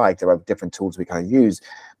bucket, if you like, there are different tools we kind of use,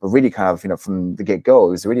 but really kind of, from the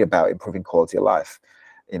get-go, it's really about improving quality of life.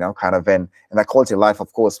 Kind of, and that quality of life,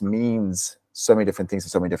 of course, means so many different things to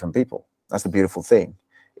so many different people. That's the beautiful thing,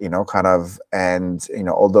 kind of, and,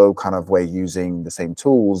 although kind of we're using the same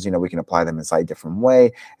tools, we can apply them in a slightly different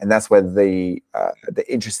way. And that's where the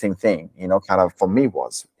interesting thing, kind of for me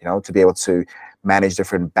was, to be able to manage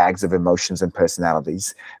different bags of emotions and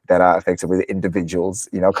personalities that are effectively individuals,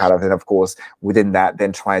 kind of, and of course, within that,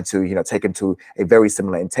 then trying to, take them to a very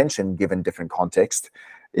similar intention given different context.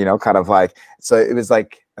 Kind of like, so it was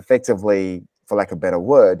like effectively for lack of a better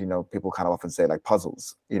word, people kind of often say like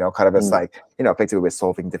puzzles, kind of it's like, effectively we're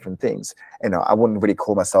solving different things. I wouldn't really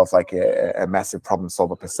call myself like a massive problem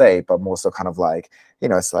solver per se, but more so kind of like,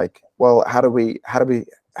 it's like, well, how do we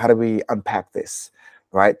unpack this,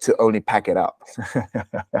 right? To only pack it up.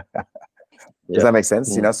 Does that make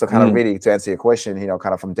sense? So kind of really to answer your question,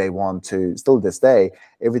 kind of from day one to still this day,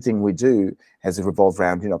 everything we do has revolved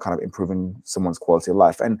around, kind of improving someone's quality of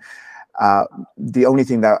life. And the only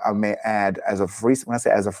thing that I may add as of recent, when I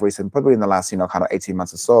say as of recent, probably in the last, kind of 18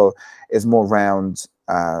 months or so, is more around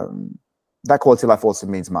that quality of life also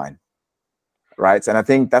means mine. Right. And I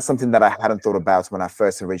think that's something that I hadn't thought about when I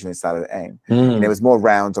first originally started AIM. And it was more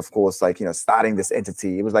around, of course, like, starting this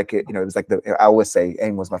entity. It was like, it was like I always say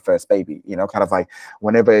AIM was my first baby, kind of like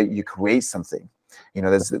whenever you create something,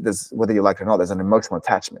 there's whether you like it or not, there's an emotional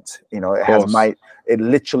attachment. It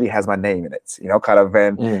literally has my name in it, kind of,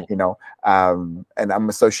 and and I'm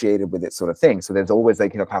associated with it, sort of thing. So there's always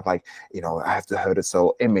like, kind of like, I have to hurt a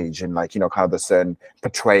soul image and like, kind of a certain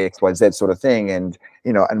portray XYZ sort of thing. And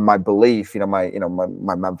and my belief,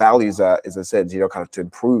 my values are, as I said, kind of to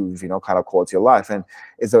improve, kind of quality of life. And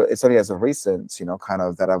it's only as of recent, kind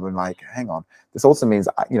of that I've been like, hang on, this also means,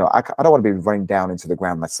 I don't want to be running down into the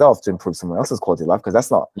ground myself to improve someone else's quality of life, because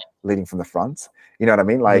that's not leading from the front. You know what I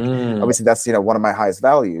mean? Like, obviously that's, one of my highest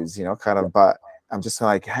values, kind of, but I'm just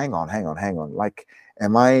like, hang on. Like,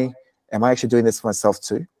 am I actually doing this for myself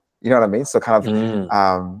too? You know what I mean? So kind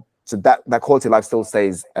of, so that quality of life still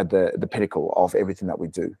stays at the pinnacle of everything that we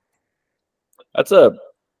do. That's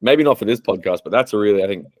maybe not for this podcast, but that's a really, I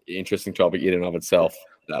think, interesting topic in and of itself.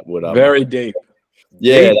 That would very deep.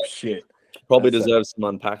 Yeah, deep shit. Probably deserves some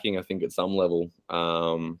unpacking, I think, at some level.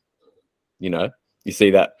 You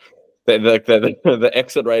see that the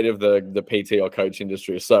exit rate of the PT or coach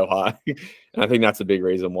industry is so high, and I think that's a big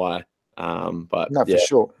reason why. But no, for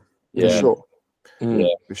sure. Yeah, for sure. Yeah,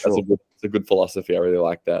 for sure. It's a good philosophy. I really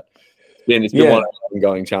like that. It's been one of the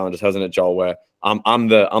ongoing challenges, hasn't it, Joel? Where I'm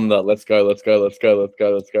the let's go,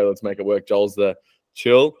 let's make it work. Joel's the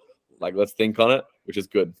chill, like let's think on it, which is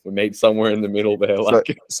good. We meet somewhere in the middle there.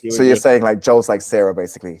 Like, so you're saying like Joel's like Sarah,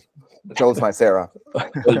 basically. Joel's my Sarah. There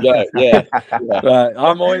you go. Yeah.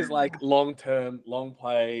 I'm always like long term, long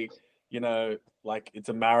play. Like it's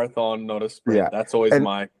a marathon, not a sprint. Yeah. That's always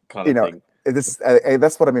my kind of thing.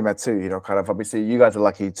 That's what I mean by too, kind of, obviously you guys are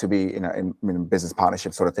lucky to be in business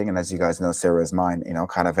partnership sort of thing, and as you guys know, Sarah is mine,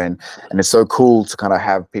 kind of, and it's so cool to kind of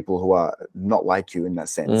have people who are not like you in that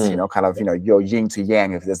sense, kind of, you're yin to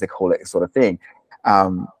yang, as they call it, sort of thing.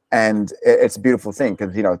 And it's a beautiful thing,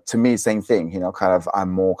 because to me, same thing, kind of, I'm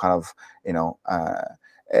more kind of,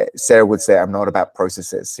 Sarah would say, I'm not about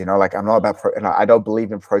processes, like I'm not about, I don't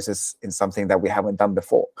believe in process in something that we haven't done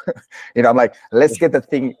before. I'm like, let's get the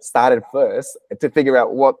thing started first to figure out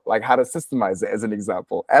how to systemize it, as an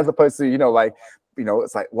example, as opposed to,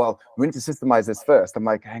 it's like, well, we need to systemize this first. I'm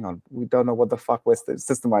like, hang on, we don't know what the fuck we're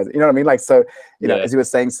systemizing. You know what I mean? Like, so, as you were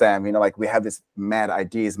saying, Sam, like we have this mad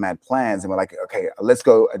ideas, mad plans, and we're like, okay, let's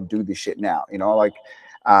go and do this shit now,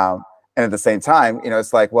 and at the same time,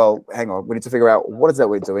 it's like, well, hang on, we need to figure out what is that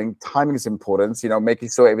we're doing. Timing is important, making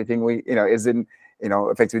sure everything we, is in,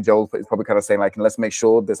 effectively Joel is probably kind of saying like, let's make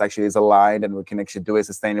sure this actually is aligned and we can actually do it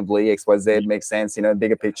sustainably, XYZ makes sense,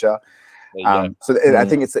 bigger picture. So I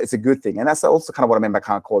think it's a good thing. And that's also kind of what I mean by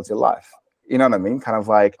kind of quality of life. You know what I mean? Kind of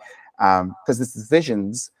like, because these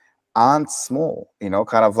decisions aren't small,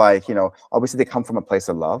 kind of like, obviously they come from a place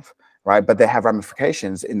of love, right? But they have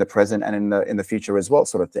ramifications in the present and in the future as well,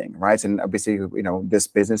 sort of thing, right? And obviously, this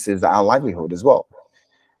business is our livelihood as well,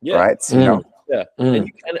 right? Yeah, and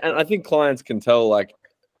I think clients can tell, like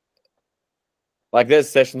there's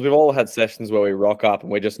sessions, we've all had sessions where we rock up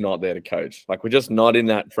and we're just not there to coach. Like, we're just not in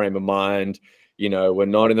that frame of mind. We're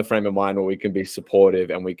not in the frame of mind where we can be supportive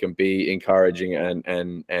and we can be encouraging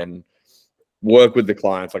and work with the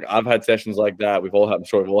clients. Like, I've had sessions like that. I'm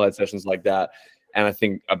sure we've all had sessions like that. And I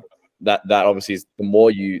think that obviously is the more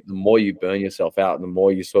you burn yourself out, and the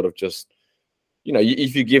more you sort of just,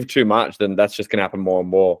 if you give too much, then that's just going to happen more and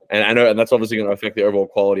more. And I know, and that's obviously going to affect the overall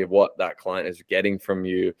quality of what that client is getting from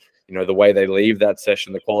you. The way they leave that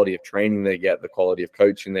session, the quality of training they get, the quality of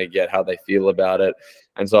coaching they get, how they feel about it.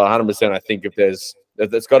 And so 100%, I think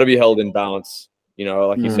that's got to be held in balance,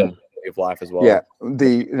 like you said, of life as well. Yeah,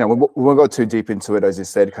 we won't go too deep into it, as you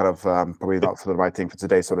said, kind of probably not for the right thing for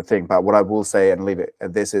today, sort of thing. But what I will say and leave it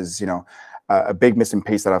at this is, a big missing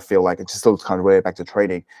piece that I feel like, it just still kind of way back to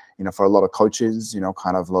training, for a lot of coaches,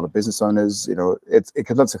 kind of a lot of business owners, it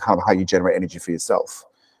comes down to kind of how you generate energy for yourself,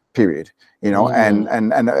 period.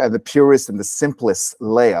 And the purest and the simplest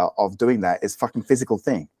layer of doing that is fucking physical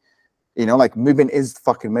thing. You know, like movement is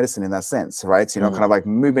fucking medicine in that sense, right? You know, kind of like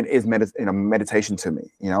movement is meditation to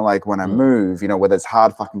me. You know, like when I move, you know, whether it's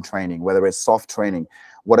hard fucking training, whether it's soft training,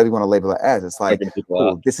 whatever you want to label it as, it's like,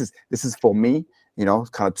 cool, this is for me, you know,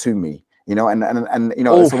 kind of to me, you know, and you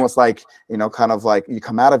know, it's almost like, you know, kind of like you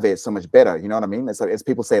come out of it so much better, you know what I mean? It's like, as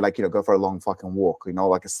people say, like, you know, go for a long fucking walk, you know,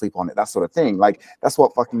 like a sleep on it, that sort of thing. Like that's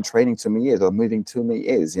what fucking training to me is, or moving to me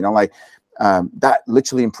is, you know, like that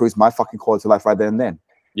literally improves my fucking quality of life right there and then.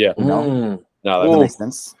 Yeah. You know? No, that makes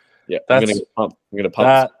sense. Yeah. I'm gonna pump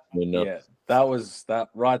that. Yeah. That was that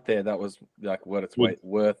right there. That was like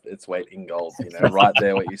worth its weight in gold, you know, right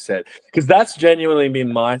there, what you said. Because that's genuinely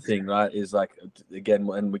been my thing, right? Is like, again,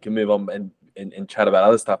 and we can move on and chat about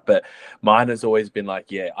other stuff. But mine has always been like,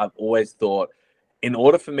 yeah, I've always thought, in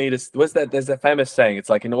order for me to, there's that famous saying, it's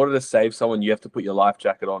like, in order to save someone, you have to put your life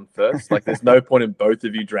jacket on first. Like, there's no point in both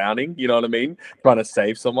of you drowning, you know what I mean? Trying to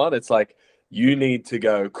save someone. It's like, you need to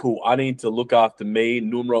go, cool, I need to look after me,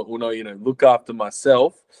 numero uno, you know, look after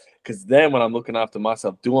myself. Because then when I'm looking after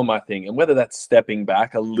myself, doing my thing, and whether that's stepping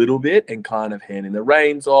back a little bit and kind of handing the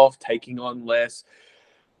reins off, taking on less,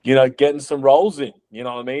 you know, getting some rolls in, you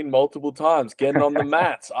know what I mean, multiple times, getting on the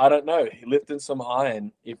mats, I don't know, lifting some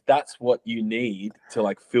iron, if that's what you need to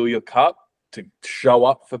like fill your cup, to show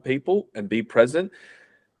up for people and be present,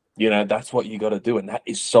 you know, that's what you got to do. And that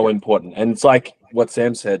is so important. And it's like what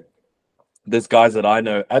Sam said, there's guys that I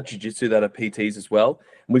know at jiu-jitsu that are PTs as well.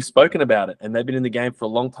 And we've spoken about it, and they've been in the game for a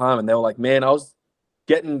long time. And they were like, man, I was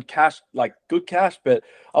getting cash, like good cash, but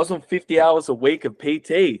I was on 50 hours a week of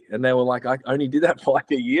PT. And they were like, I only did that for like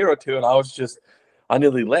a year or two. And I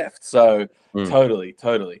nearly left. So totally.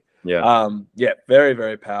 Yeah. Yeah. Very,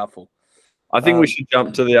 very powerful. I think we should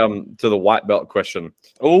jump to the white belt question.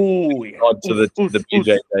 Oh, yeah. To the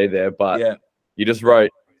BJJ there, but yeah, you just wrote,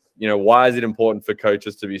 you know, why is it important for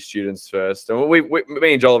coaches to be students first? And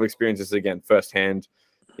me and Joel have experienced this again firsthand.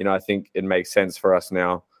 You know, I think it makes sense for us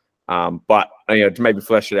now. But you know, to maybe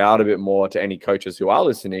flesh it out a bit more to any coaches who are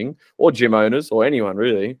listening, or gym owners, or anyone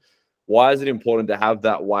really, why is it important to have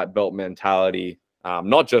that white belt mentality,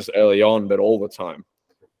 not just early on, but all the time?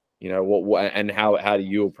 You know, and how do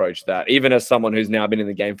you approach that? Even as someone who's now been in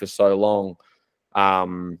the game for so long,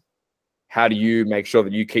 how do you make sure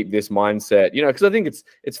that you keep this mindset? You know, because I think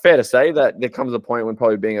it's fair to say that there comes a point when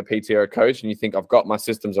probably being a PT or a coach, and you think, I've got my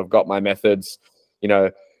systems, I've got my methods. You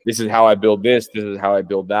know, this is how I build this is how I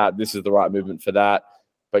build that. This is the right movement for that.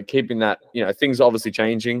 But keeping that, you know, things are obviously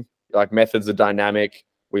changing. Like methods are dynamic.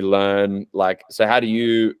 We learn. Like, so how do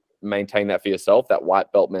you maintain that for yourself? That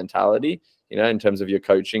white belt mentality, you know, in terms of your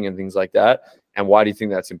coaching and things like that. And why do you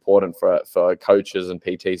think that's important for coaches and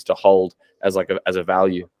PTs to hold as a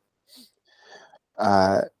value?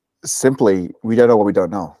 Simply, we don't know what we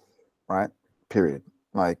don't know, right? Period.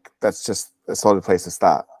 Like that's just a solid place to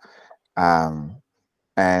start.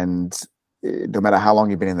 And no matter how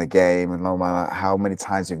long you've been in the game, and no matter how many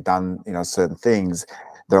times you've done, you know, certain things,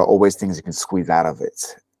 there are always things you can squeeze out of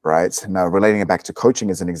it, right? Now, relating it back to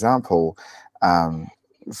coaching as an example,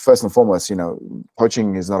 first and foremost, you know,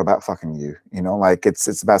 coaching is not about fucking you, you know, like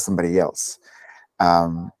it's about somebody else.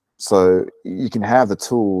 So you can have the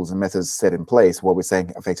tools and methods set in place. What we're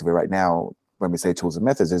saying effectively right now, when we say tools and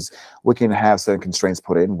methods, is we can have certain constraints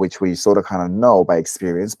put in, which we sort of kind of know by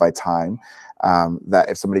experience, by time, that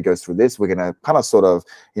if somebody goes through this, we're going to kind of sort of,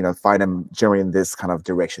 you know, find them generally in this kind of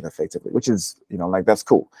direction effectively, which is, you know, like that's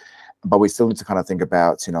cool. But we still need to kind of think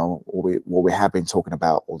about, you know, what we have been talking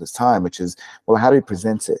about all this time, which is, well, how do we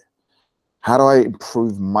present it? How do I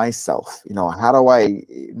improve myself? You know, how do I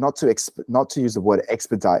not to use the word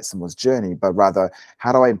expedite someone's journey, but rather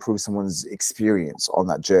how do I improve someone's experience on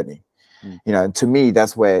that journey? You know, and to me,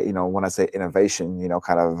 that's where, you know, when I say innovation, you know,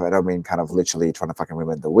 kind of, I don't mean kind of literally trying to fucking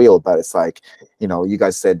reinvent the wheel, but it's like, you know, you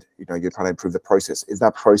guys said, you know, you're trying to improve the process. Is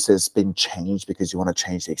that process being changed because you want to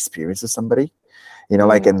change the experience of somebody? You know,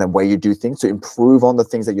 like in the way you do things to improve on the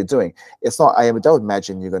things that you're doing. It's not, don't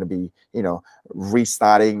imagine you're going to be, you know,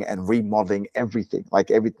 restarting and remodeling everything, like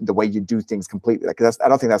the way you do things completely. Like I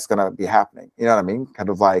don't think that's going to be happening. You know what I mean? Kind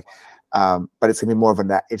of like, but it's gonna be more of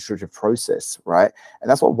an iterative process, right? And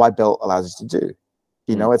that's what white belt allows us to do.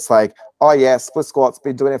 You know, it's like, oh yeah, split squats,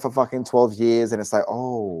 been doing it for fucking 12 years, and it's like,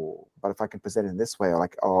 oh, but if I can present it in this way,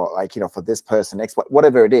 or like, you know, for this person,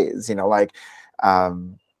 whatever it is, you know, like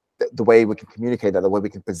the way we can communicate that, the way we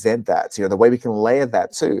can present that, you know, the way we can layer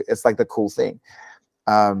that too. It's like the cool thing.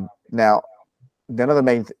 Now, another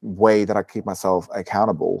main way that I keep myself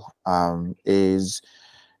accountable is,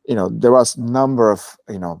 you know, there are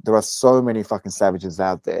there are so many fucking savages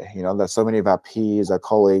out there. You know, there's so many of our peers, our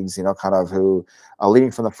colleagues, you know, kind of who are leading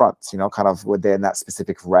from the front, you know, kind of where they're in that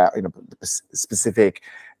specific route, you know, specific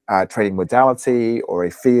training modality or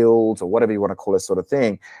a field or whatever you want to call it, sort of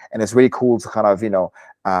thing. And it's really cool to kind of,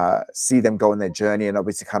 see them go on their journey and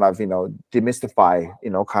obviously kind of, demystify,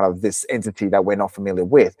 kind of this entity that we're not familiar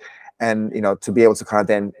with. And, to be able to kind of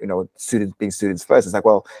then, students being students first, it's like,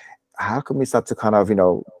 well, how can we start to kind of,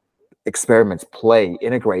 experiments, play,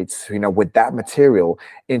 integrate, with that material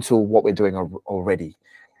into what we're doing already,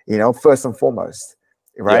 first and foremost.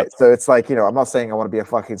 Right. Yep. So it's like, I'm not saying I want to be a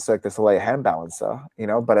fucking Cirque du Soleil hand balancer,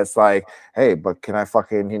 but it's like, hey, but can I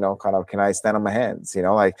fucking, can I stand on my hands?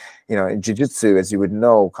 In jiu-jitsu, as you would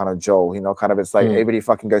know, kind of Joel, it's like everybody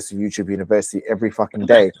fucking goes to YouTube University every fucking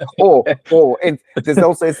day. There's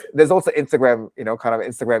also Instagram, kind of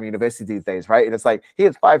Instagram University these days, right? And it's like,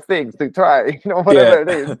 here's 5 things to try, whatever it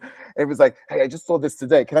is. It was like, hey, I just saw this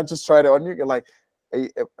today. Can I just try it on you? You're like,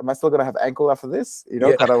 am I still gonna have ankle after this?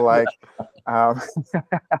 Kind of like,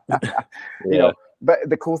 But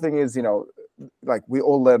the cool thing is, like we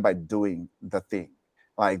all learn by doing the thing.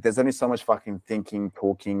 Like there's only so much fucking thinking,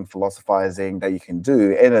 talking, philosophizing that you can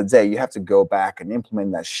do. At the end of the day, you have to go back and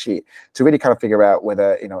implement that shit to really kind of figure out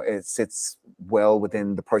whether it sits well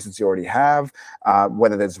within the process you already have,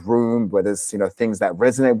 whether there's room, whether there's things that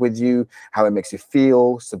resonate with you, how it makes you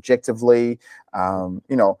feel subjectively,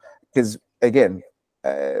 because again,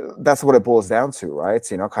 that's what it boils down to, right?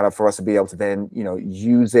 Kind of for us to be able to then,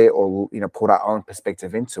 use it or, put our own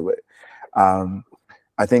perspective into it.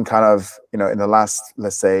 I think kind of, in the last,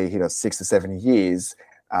 let's say, 6 to 7 years,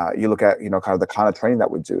 you look at, kind of the kind of training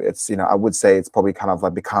that we do. It's, I would say it's probably kind of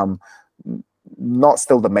like become not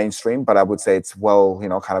still the mainstream, but I would say it's kind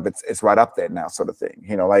of it's right up there now, sort of thing.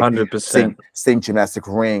 Like 100%. Seeing gymnastic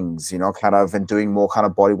rings, kind of, and doing more kind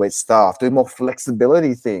of body weight stuff, doing more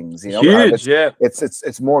flexibility things. Huge, kind of yeah.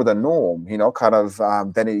 It's more the norm, kind of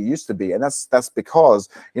than it used to be, and that's because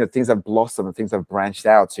things have blossomed and things have branched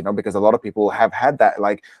out. Because a lot of people have had that,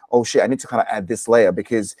 like, oh shit, I need to kind of add this layer,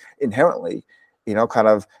 because inherently, kind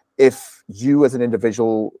of, if you as an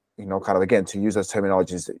individual, kind of, again, to use those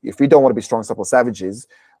terminologies, if you don't want to be strong, supple savages,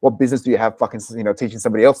 what business do you have fucking, teaching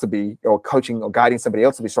somebody else to be, or coaching or guiding somebody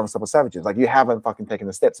else to be strong, supple savages? Like, you haven't fucking taken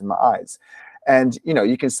the steps in my eyes. And,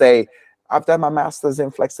 you can say, I've done my master's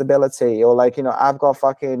in flexibility, or like, I've got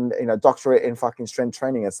fucking, doctorate in fucking strength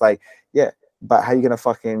training. It's like, yeah, but how are you going to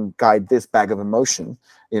fucking guide this bag of emotion,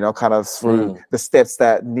 kind of through the steps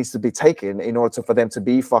that needs to be taken in order for them to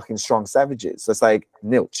be fucking strong savages? So it's like,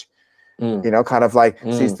 nilch. Kind of like,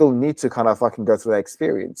 so you still need to kind of fucking go through that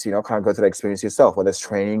experience, kind of go through that experience yourself, whether it's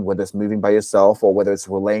training, whether it's moving by yourself, or whether it's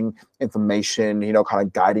relaying information, kind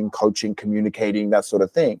of guiding, coaching, communicating, that sort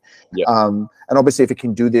of thing. Yeah. And obviously if you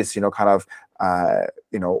can do this, kind of,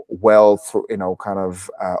 well through, kind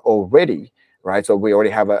of already, right? So we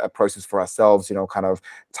already have a process for ourselves, kind of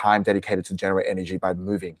time dedicated to generate energy by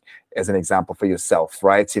moving, as an example for yourself,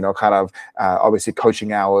 right? Kind of obviously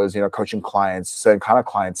coaching hours, coaching clients, certain kind of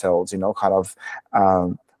clientele, kind of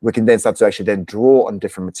we can then start to actually then draw on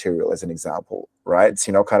different material, as an example, right?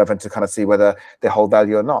 Kind of, and to kind of see whether they hold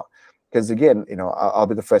value or not. Because again, I'll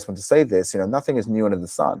be the first one to say this, nothing is new under the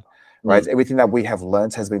sun, right? Everything that we have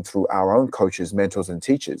learned has been through our own coaches, mentors, and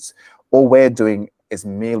teachers. All we're doing is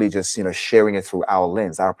merely just, sharing it through our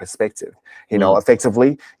lens, our perspective.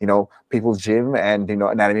 Effectively, people's gym and,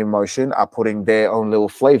 anatomy and motion are putting their own little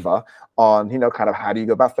flavor on, kind of, how do you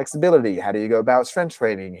go about flexibility? How do you go about strength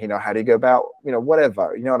training? How do you go about,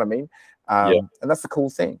 whatever, you know what I mean? And that's the cool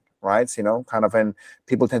thing, right? Kind of, and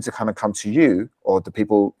people tend to kind of come to you, or the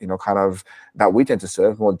people, kind of, that we tend to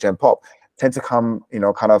serve, more Gen Pop, tend to come,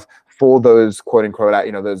 kind of, for those quote unquote,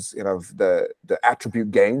 those, the attribute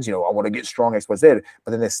gains, I want to get strong, X, Y, Z, but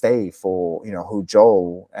then they stay for, who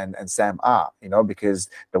Joel and Sam are, because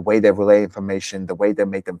the way they relay information, the way they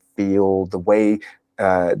make them feel, the way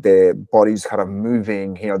their bodies kind of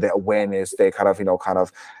moving, their awareness, their kind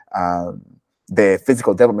of, their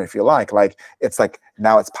physical development, if you like, it's like,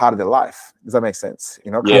 now it's part of their life. Does that make sense?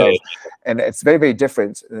 Kind of, and it's very, very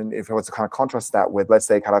different. And if I was to kind of contrast that with, let's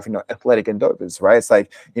say, kind of, athletic endeavors, right? It's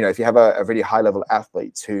like, if you have a really high level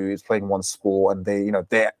athlete who is playing one sport, and they,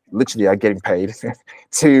 they literally are getting paid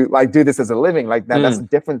to like do this as a living, like that's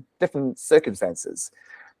different circumstances.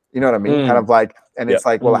 You know what I mean? Kind of like, and it's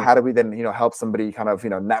like, well, how do we then, help somebody kind of,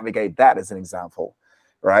 navigate that, as an example,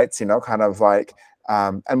 right? Kind of like,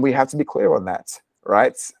 and we have to be clear on that,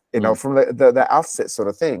 right? From the outset, sort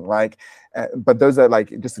of thing. Like, but those are,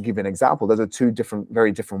 like, just to give you an example, those are two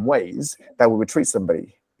very different ways that we would treat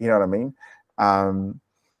somebody. You know what I mean?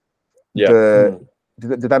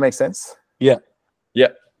 Did that make sense? Yeah. I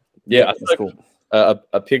think cool.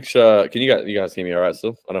 A picture. Can you guys hear me all right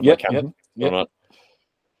still? I don't know if I can or not.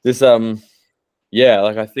 This Yeah,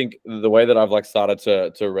 like I think the way that I've like started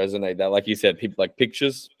to resonate that, like you said, people like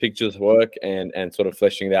pictures work, and sort of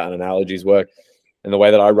fleshing it out and analogies work. And the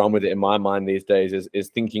way that I run with it in my mind these days is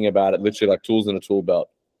thinking about it literally like tools in a tool belt.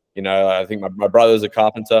 You know, I think my brother's a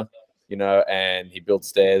carpenter, you know, and he builds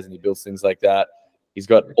stairs and he builds things like that. He's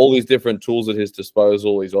got all these different tools at his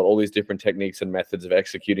disposal. He's got all these different techniques and methods of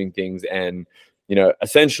executing things. And, you know,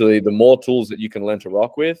 essentially the more tools that you can learn to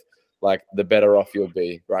rock with, like the better off you'll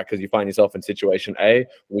be, right? Because you find yourself in situation A,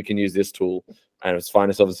 we can use this tool, and if you find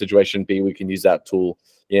yourself in situation B, we can use that tool.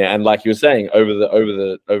 Yeah, and like you were saying, over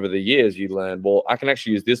the years, you learn, well, I can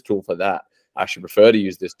actually use this tool for that. I actually prefer to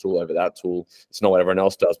use this tool over that tool. It's not what everyone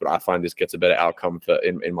else does, but I find this gets a better outcome for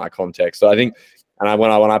in my context. So I think, and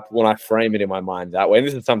when I frame it in my mind that way, and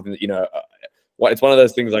this is something that, you know, it's one of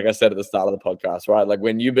those things, like I said at the start of the podcast, right? Like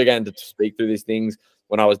when you began to speak through these things,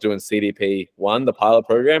 when I was doing CDP1, the pilot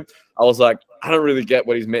program, I was like, I don't really get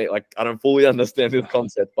what he's made. Like, I don't fully understand this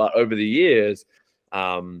concept. But over the years,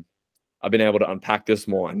 I've been able to unpack this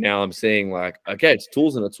more. And now I'm seeing like, okay, it's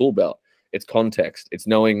tools in a tool belt. It's context. It's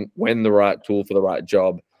knowing when the right tool for the right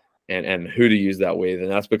job and who to use that with.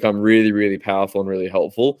 And that's become really, really powerful and really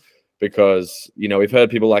helpful because, you know, we've heard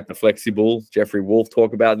people like the Flexible, Jeffrey Wolf,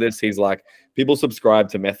 talk about this. He's like, people subscribe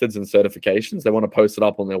to methods and certifications. They want to post it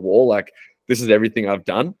up on their wall. Like, this is everything I've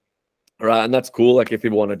done. All right. And that's cool. Like if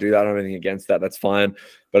people want to do that, I don't have anything against that. That's fine.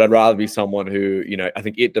 But I'd rather be someone who, you know, I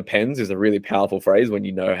think it depends is a really powerful phrase when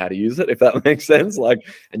you know how to use it, if that makes sense. Like,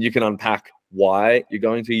 and you can unpack why you're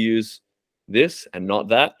going to use this and not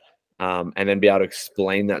that. And then be able to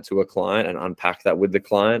explain that to a client and unpack that with the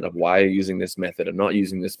client of why you're using this method and not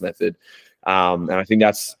using this method. And I think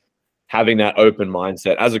that's having that open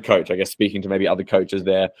mindset as a coach, I guess, speaking to maybe other coaches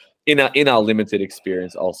there in our limited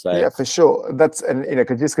experience, I'll say. Yeah, for sure. That's, and you know,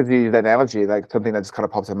 because you use that analogy, like something that just kind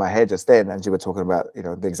of popped in my head just then, as you were talking about, you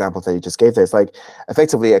know, the example that you just gave there. It's like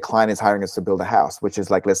effectively a client is hiring us to build a house, which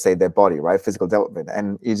is like, let's say their body, right? Physical development.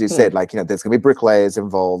 And as you said, like, you know, there's gonna be bricklayers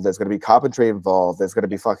involved, there's gonna be carpentry involved, there's gonna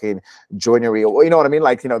be fucking joinery, or you know what I mean?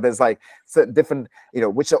 Like, you know, there's like certain different, you know,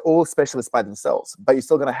 which are all specialists by themselves, but you're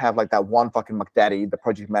still gonna have like that one fucking McDaddy, the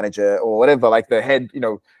project manager or whatever, like the head, you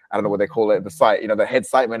know, I don't know what they call it, the site, you know, the head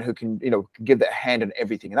siteman who can, you know, give their hand on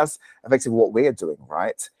everything. And that's effectively what we're doing,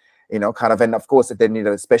 right? You know, kind of, and of course, if they need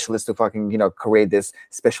a specialist to fucking, you know, create this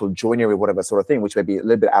special joinery, whatever sort of thing, which may be a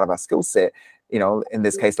little bit out of our skill set, you know, in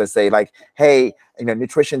this case, let's say like, hey, you know,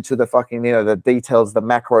 nutrition to the fucking, you know, the details, the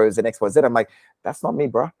macros and X, Y, Z. I'm like, that's not me,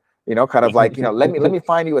 bro. You know, kind of like, you know, let me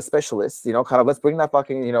find you a specialist, you know, kind of, let's bring that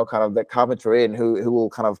fucking, you know, kind of the carpenter in who will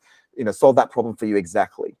kind of, you know, solve that problem for you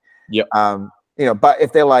exactly. Yeah. You know, but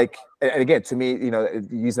if they're like, and again, to me, you know,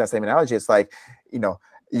 using that same analogy, it's like, you know,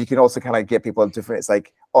 you can also kind of get people different. It's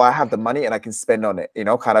like, oh, I have the money and I can spend on it, you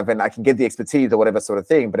know, kind of, and I can get the expertise or whatever sort of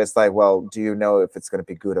thing. But it's like, well, do you know if it's going to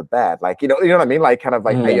be good or bad? Like, you know what I mean? Like, kind of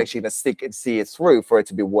like, are you actually going to stick and see it through for it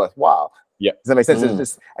to be worthwhile? Yeah. Does that make sense? It's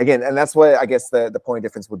just, again, and that's where I guess the point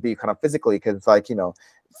difference would be kind of physically, because it's like, you know,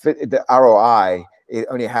 the ROI, it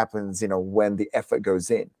only happens, you know, when the effort goes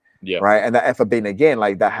in. Yeah. Right. And that effort being, again,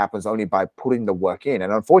 like that happens only by putting the work in.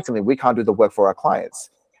 And unfortunately, we can't do the work for our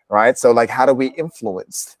clients. Right. So like, how do we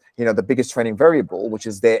influence, you know, the biggest training variable, which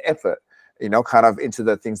is their effort, you know, kind of into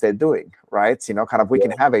the things they're doing. Right. You know, kind of we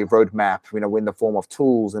can have a roadmap, you know, in the form of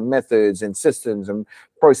tools and methods and systems and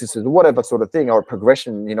processes, whatever sort of thing, or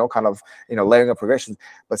progression, you know, kind of, you know, layering of progression.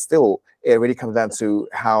 But still, it really comes down to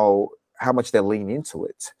how much they lean into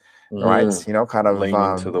it. Right. You know, kind of lean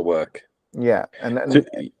into the work. Yeah. And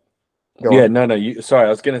yeah, no, sorry, I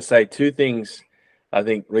was going to say two things I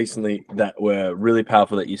think recently that were really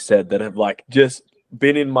powerful that you said that have like just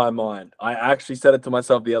been in my mind. I actually said it to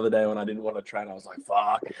myself the other day when I didn't want to train. I was like,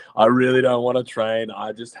 fuck, I really don't want to train.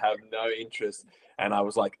 I just have no interest. And I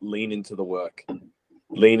was like, lean into the work.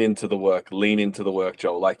 Lean into the work. Lean into the work,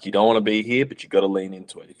 Joel. Like, you don't want to be here, but you got to lean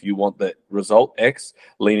into it. If you want the result X,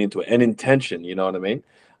 lean into it. And intention, you know what I mean?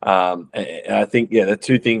 And I think, yeah, the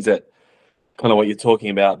two things that kind of what you're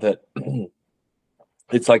talking about, that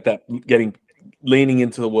it's like that leaning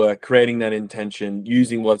into the work, creating that intention,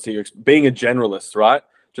 using what's your, being a generalist, right?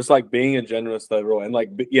 Just like being a generalist overall. And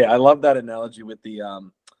like, yeah, I love that analogy with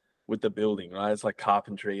the building, right? It's like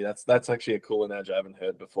carpentry. That's actually a cool analogy I haven't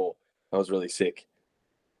heard before. That was really sick.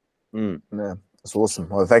 Yeah, that's awesome.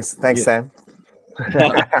 Well, thanks, yeah. Sam.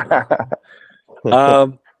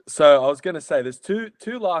 So I was going to say, there's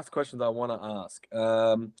two last questions I want to ask.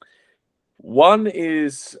 One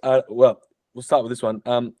is, well, we'll start with this one.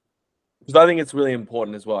 Because I think it's really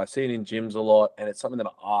important as well. I see it in gyms a lot, and it's something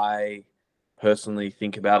that I personally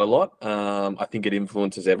think about a lot. I think it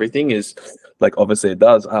influences everything. Is like, obviously it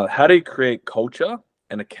does. How do you create culture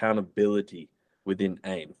and accountability within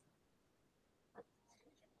AIM?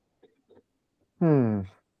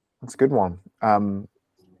 That's a good one.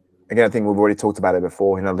 Again, I think we've already talked about it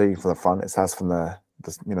before. Leading from the front, it starts from the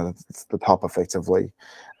top effectively,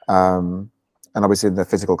 and obviously the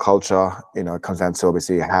physical culture. It comes down to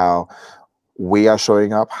obviously how we are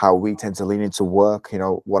showing up, how we tend to lean into work.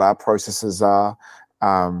 What our processes are.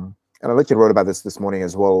 And I looked at wrote about this morning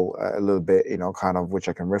as well, a little bit. Kind of which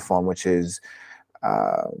I can riff on, which is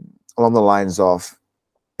along the lines of.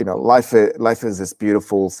 Life is this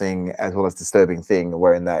beautiful thing as well as disturbing thing,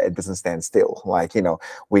 wherein that it doesn't stand still.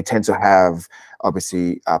 We tend to have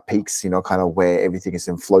obviously our peaks, kind of where everything is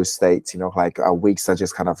in flow state. Like our weeks are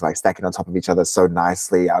just kind of like stacking on top of each other so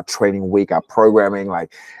nicely. Our training week, our programming,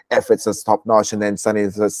 like efforts are top notch, and then suddenly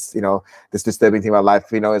it's just, this disturbing thing about life.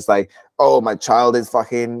 It's like, oh, my child is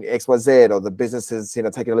fucking XYZ, or the business is,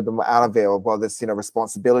 taking a little bit more out of it, or well, this,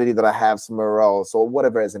 responsibility that I have somewhere else, or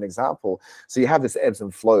whatever, as an example. So you have this ebbs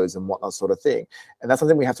and flows and whatnot sort of thing. And that's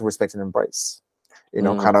something we have to respect and embrace,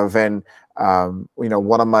 kind of. And,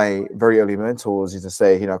 one of my very early mentors used to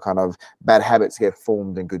say, kind of bad habits get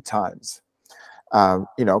formed in good times. Kind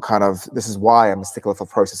of, this is why I'm a stickler for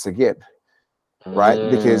process again. Right?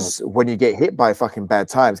 Because when you get hit by fucking bad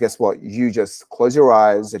times, guess what? You just close your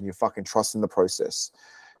eyes and you fucking trust in the process.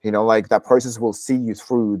 Like that process will see you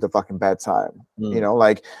through the fucking bad time.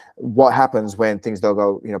 Like what happens when things don't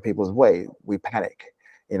go, people's way? We panic,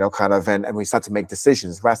 kind of, and we start to make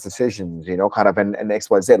decisions, rash decisions, kind of, and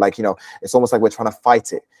XYZ. Like, it's almost like we're trying to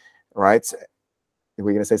fight it, right? Were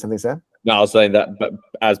you going to say something, Sam? No, I was saying that, but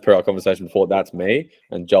as per our conversation before, that's me,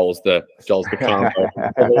 and Joel's the calm.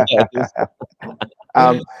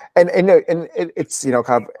 And it's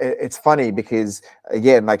kind of, it's funny because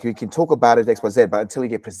again, like you can talk about it XYZ, but until you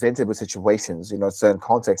get presented with situations, certain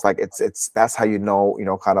context, like it's that's how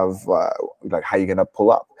kind of like how you're gonna pull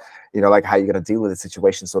up, like how you're gonna deal with the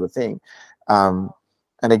situation, sort of thing. And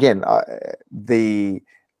again, the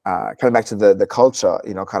coming back to the culture,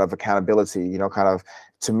 kind of accountability, kind of,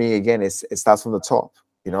 to me again, it starts from the top.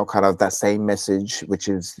 Kind of that same message, which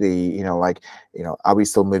is the, are we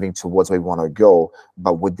still moving towards where we want to go,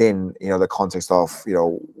 but within, the context of,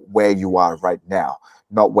 where you are right now,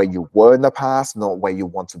 not where you were in the past, not where you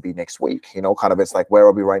want to be next week, kind of, it's like, where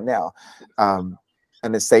are we right now? And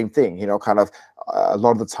the same thing, kind of, a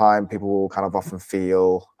lot of the time people will kind of often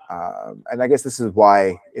feel, and I guess this is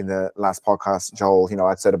why in the last podcast, Joel,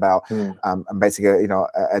 I said about I'm basically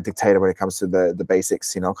a dictator when it comes to the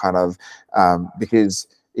basics, kind of, because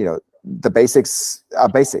the basics are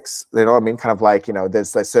basics. You know what I mean? Kind of like,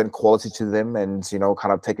 there's a certain quality to them, and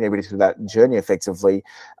kind of taking everybody through that journey effectively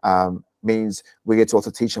means we get to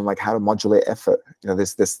also teach them like how to modulate effort.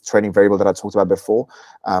 This training variable that I talked about before,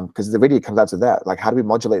 because the video comes out to that. Like, how do we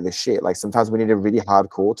modulate this shit? Like, sometimes we need a really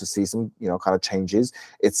hardcore to see some, kind of changes.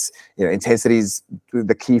 It's, intensity is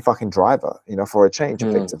the key fucking driver, for a change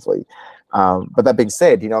effectively. But that being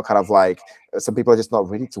said, kind of like some people are just not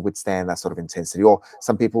ready to withstand that sort of intensity, or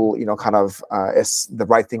some people, kind of, it's the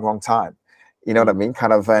right thing, wrong time. You know what I mean?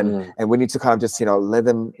 Kind of, and we need to kind of just, let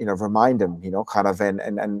them, remind them, kind of,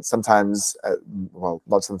 and sometimes, well,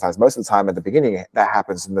 not sometimes, most of the time at the beginning, that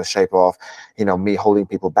happens in the shape of, me holding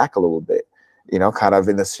people back a little bit, kind of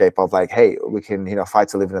in the shape of like, hey, we can, fight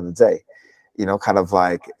to live another day, kind of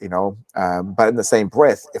like, but in the same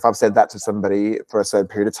breath, if I've said that to somebody for a certain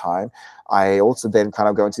period of time, I also then kind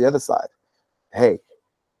of go into the other side. Hey,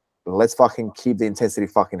 let's fucking keep the intensity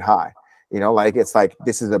fucking high. Like, it's like,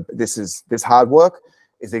 this hard work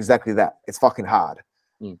is exactly that. It's fucking hard.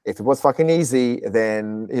 If it was fucking easy,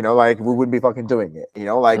 then, like, we wouldn't be fucking doing it,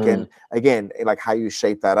 like, and again, like how you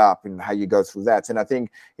shape that up and how you go through that. And I think,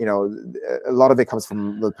 a lot of it comes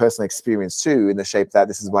from the personal experience too, in the shape that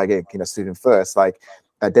this is why I get, student first, like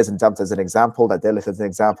that Des and Dump as an example, that deadlift as an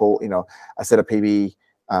example. I set a PB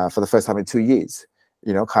for the first time in 2 years.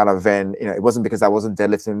 Kind of, and, it wasn't because I wasn't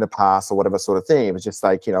deadlifting in the past or whatever sort of thing. It was just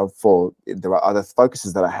like, for there were other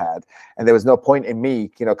focuses that I had. And there was no point in me,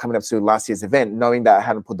 coming up to last year's event, knowing that I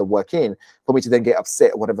hadn't put the work in for me to then get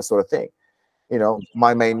upset or whatever sort of thing.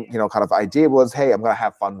 My main, kind of idea was, hey, I'm going to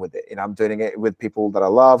have fun with it. I'm doing it with people that I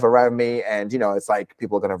love around me. And, it's like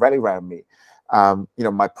people are going to rally around me.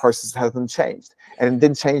 My process hasn't changed, and it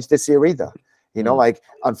didn't change this year either. Like,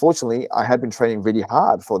 unfortunately, I had been training really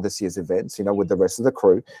hard for this year's events, with the rest of the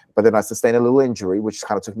crew, but then I sustained a little injury, which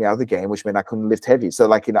kind of took me out of the game, which meant I couldn't lift heavy. So,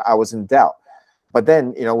 like, I was in doubt. But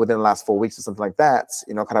then, within the last 4 weeks or something like that,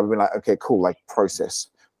 kind of been like, okay, cool, like process.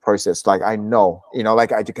 Like, I know,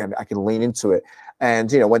 like I can lean into it. And,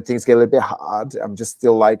 when things get a little bit hard, I'm just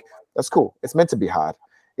still like, that's cool. It's meant to be hard.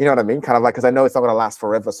 You know what I mean? Kind of like, because I know it's not going to last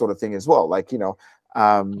forever sort of thing as well. Like,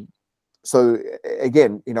 so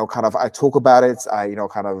again, kind of I talk about it.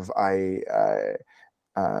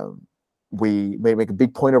 We may make a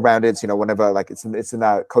big point around it, whenever like it's in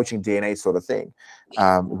our coaching DNA sort of thing,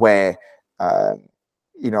 where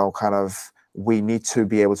kind of we need to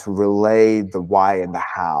be able to relay the why and the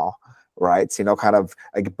how, right? Kind of,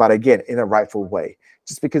 but again, in a rightful way.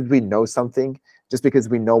 Just because we know something, just because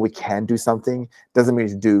we know we can do something, doesn't mean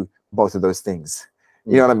to do both of those things.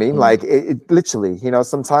 You know what I mean? Like it literally,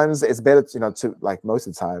 sometimes it's better, to like most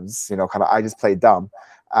of the times, kind of I just play dumb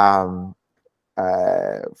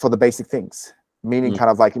for the basic things. Meaning kind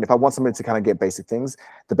of like, if I want somebody to kind of get basic things,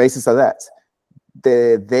 the basics are that.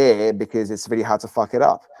 They're there because it's really hard to fuck it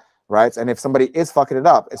up, right? And if somebody is fucking it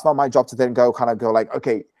up, it's not my job to then go like,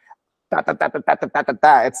 okay,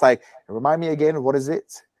 it's like, remind me again, what is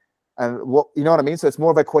it? And what, you know what I mean? So it's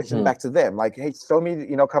more of a question back to them, like, hey, show me,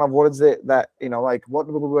 kind of what is it that, like what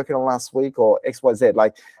were we working on last week or XYZ,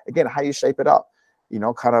 like, again, how you shape it up,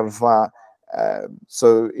 kind of,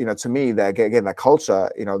 so, to me, that again, the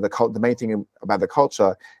culture, the main thing about the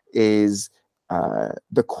culture is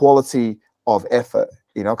the quality of effort,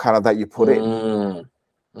 kind of that you put in.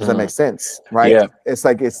 Does that make sense? Right? Yeah. It's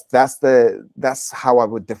like that's how I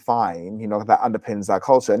would define, that underpins our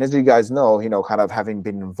culture. And as you guys know, kind of having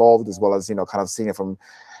been involved as well as, kind of seeing it from,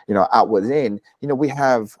 outward in, we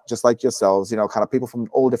have, just like yourselves, kind of people from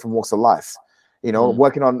all different walks of life,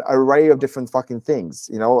 working on an array of different fucking things.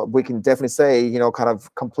 We can definitely say, kind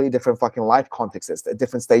of completely different fucking life contexts at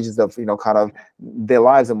different stages of, kind of their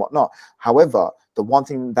lives and whatnot. However, the one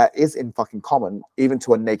thing that is in fucking common, even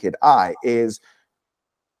to a naked eye, is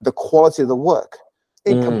the quality of the work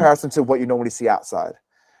in comparison to what you normally see outside,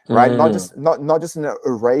 right? Not just an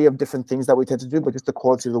array of different things that we tend to do, but just the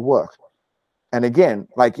quality of the work. And again,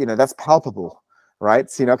 like, that's palpable,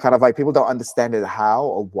 right? Kind of like people don't understand it how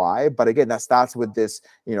or why, but again, that starts with this,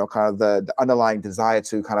 kind of the underlying desire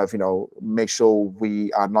to kind of, make sure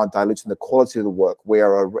we are not diluting the quality of the work. We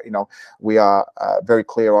are very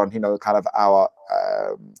clear on, kind of our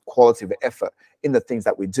quality of effort in the things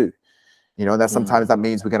that we do. That sometimes that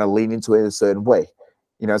means we're going to lean into it in a certain way.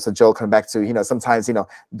 So Joel, coming back to, sometimes,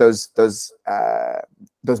 those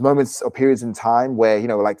moments or periods in time where,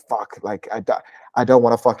 like, fuck, like, I don't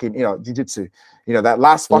want to fucking, jiu-jitsu, that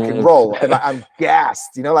last fucking roll, and like, I'm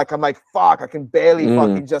gassed, like, I'm like, fuck, I can barely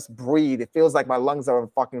fucking just breathe. It feels like my lungs are on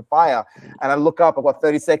fucking fire. And I look up, I've got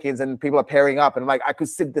 30 seconds and people are pairing up and I'm like, I could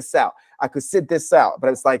sit this out. But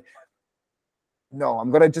it's like, no, I'm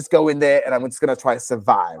going to just go in there and I'm just going to try to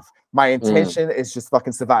survive. My intention is just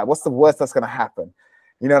fucking survive. What's the worst that's going to happen?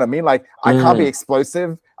 You know what I mean? Like, I can't be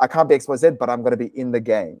explosive. I can't be explosive, but I'm going to be in the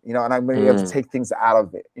game, and I'm going to be able to take things out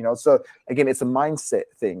of it, So again, it's a mindset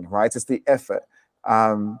thing, right? It's the effort.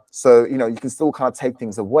 So, you can still kind of take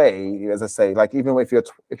things away, as I say, like, even if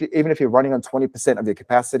you're running on 20% of your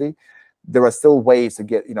capacity, there are still ways to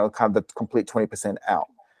get, kind of the complete 20% out.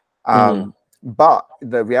 But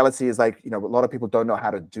the reality is, like, a lot of people don't know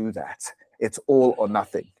how to do that. It's all or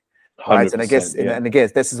nothing. Right. And I guess, and again,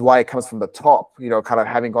 this is why it comes from the top, kind of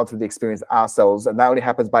having gone through the experience ourselves. And that only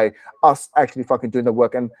happens by us actually fucking doing the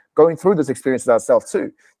work and going through those experiences ourselves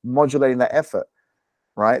too, modulating that effort.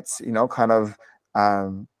 Right. Kind of,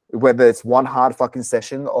 whether it's one hard fucking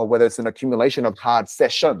session or whether it's an accumulation of hard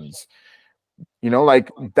sessions, like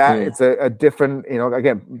that, it's a different,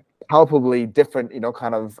 again, palpably different,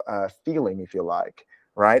 kind of feeling, if you like.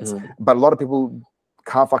 Right. But a lot of people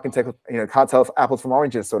can't fucking take, can't tell apples from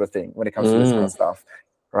oranges sort of thing when it comes to this kind of stuff,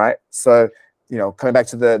 right? So, coming back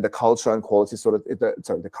to the culture and quality, sort of,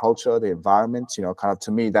 the culture, the environment, kind of, to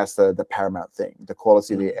me, that's the paramount thing, the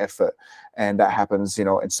quality, the effort, and that happens,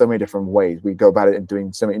 in so many different ways. We go about it in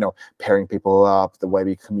doing so many, pairing people up, the way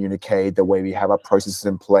we communicate, the way we have our processes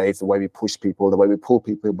in place, the way we push people, the way we pull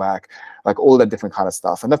people back, like all that different kind of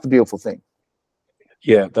stuff, and that's the beautiful thing.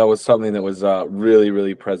 Yeah, that was something that was really,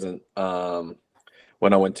 really present.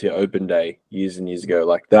 When I went to your open day years and years ago,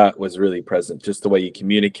 like, that was really present. Just the way you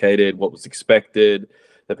communicated, what was expected,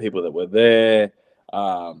 the people that were there,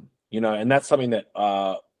 and that's something that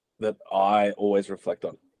that I always reflect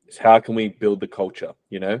on, is how can we build the culture,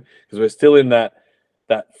 because we're still in that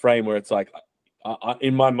frame where it's like,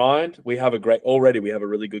 in my mind, we have a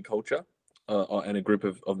really good culture and a group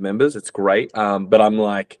of members. It's great. But I'm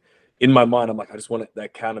like, in my mind, I'm like, I just want that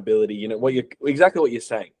accountability, exactly what you're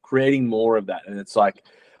saying, creating more of that. And it's like,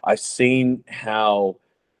 I've seen how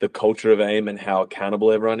the culture of AIM and how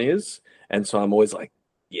accountable everyone is. And so I'm always like,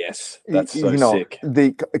 yes, that's so sick.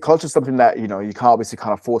 The culture is something that, you can't obviously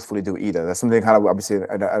kind of forcefully do either. That's something kind of, obviously,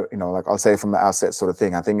 like I'll say from the outset sort of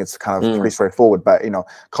thing. I think it's kind of pretty straightforward, but,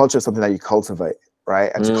 culture is something that you cultivate,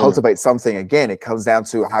 right? And to cultivate something, again, it comes down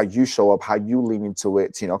to how you show up, how you lean into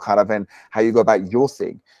it, you know, kind of, and how you go about your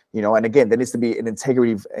thing, you know. And again, there needs to be an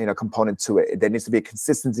integrity, you know, component to it. There needs to be a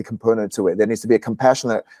consistency component to it. There needs to be a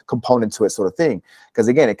compassionate component to it, sort of thing. Because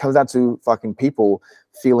again, it comes down to fucking people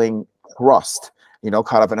feeling trust, you know,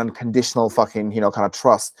 kind of an unconditional fucking, you know, kind of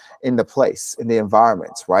trust in the place, in the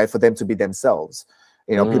environment, right? For them to be themselves.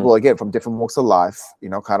 You know, people again from different walks of life, you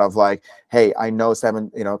know, kind of like, hey, I know Sam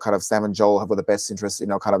and, you know, kind of Sam and Joel have the best interests, you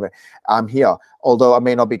know, kind of, I'm here. Although I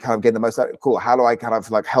may not be kind of getting the most out of it. Cool. How do I kind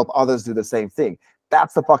of like help others do the same thing?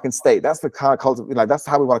 That's the fucking state. That's the kind of culture, like, that's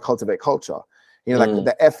how we want to cultivate culture. You know, like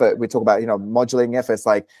the effort we talk about, you know, modulating efforts,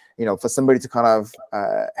 like, you know, for somebody to kind of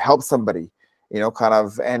help somebody, you know, kind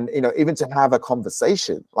of, and, you know, even to have a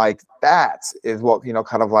conversation, like that is what, you know,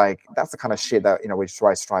 kind of like, that's the kind of shit that, you know, we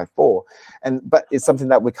strive for. And, but it's something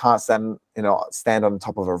that we can't stand, you know, stand on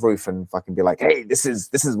top of a roof and fucking be like, hey, this is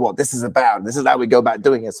what this is about. This is how we go about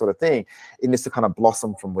doing it, sort of thing. It needs to kind of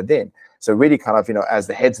blossom from within. So really kind of, you know, as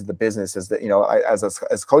the heads of the business, as the, you know,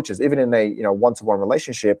 as coaches, even in a, you know, one-to-one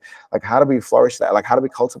relationship, like, how do we flourish that? Like, how do we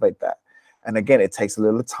cultivate that? And again, it takes a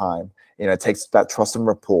little time, you know, it takes that trust and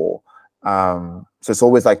rapport. So it's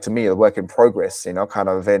always like, to me, a work in progress, you know, kind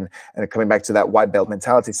of, and coming back to that white belt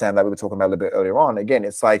mentality, Sam, that we were talking about a little bit earlier on. Again,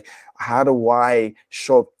 it's like, how do I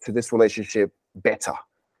show up to this relationship better?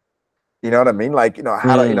 You know what I mean? Like, you know,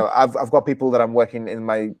 how do, you know, I've got people that I'm working in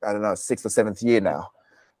my, I don't know, 6th or 7th year now,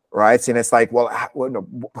 right? And it's like, well, no,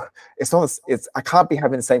 it's not, it's, I can't be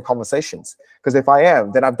having the same conversations, because if I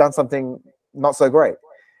am, then I've done something not so great.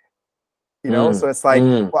 You know, so it's like,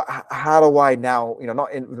 well, how do I now, you know,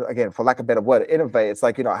 not in, again, for lack of a better word, innovate. It's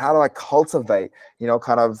like, you know, how do I cultivate, you know,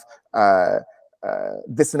 kind of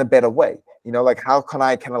this in a better way? You know, like, how can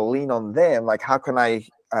I kind of lean on them? Like, how can I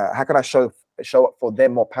show up for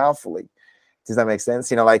them more powerfully? Does that make sense?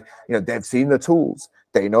 You know, like, you know, they've seen the tools,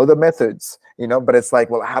 they know the methods, you know, but it's like,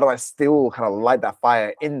 well, how do I still kind of light that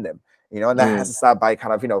fire in them? You know, and that has to start by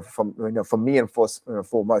kind of, you know, from, you know, for me and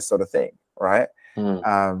foremost, sort of thing, right?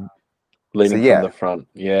 Leading so, from the front.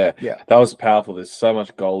 Yeah. That was powerful. There's so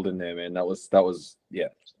much gold in there, man. That was yeah.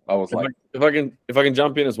 I was like, if I can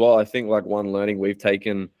jump in as well, I think like one learning we've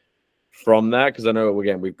taken from that, because I know,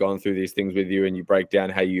 again, we've gone through these things with you, and you break down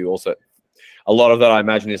how you also, a lot of that I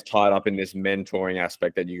imagine is tied up in this mentoring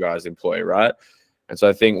aspect that you guys employ, right? And so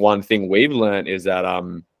I think one thing we've learned is that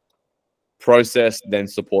process then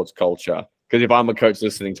supports culture. Because if I'm a coach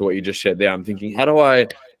listening to what you just shared there, I'm thinking, how do I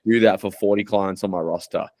do that for 40 clients on my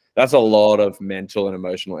roster? That's a lot of mental and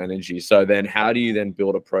emotional energy. So then how do you then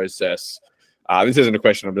build a process? This isn't a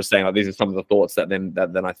question. I'm just saying, like, these are some of the thoughts that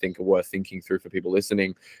then I think are worth thinking through for people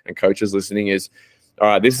listening and coaches listening is, all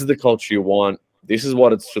right, this is the culture you want. This is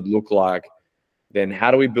what it should look like. Then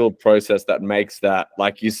how do we build process that makes that,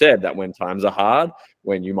 like you said, that when times are hard,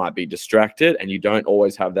 when you might be distracted and you don't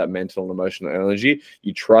always have that mental and emotional energy,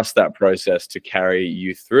 you trust that process to carry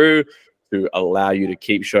you through, to allow you to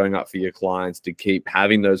keep showing up for your clients, to keep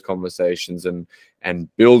having those conversations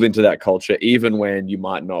and build into that culture, even when you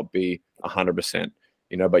might not be 100%,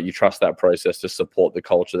 you know, but you trust that process to support the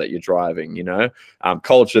culture that you're driving, you know,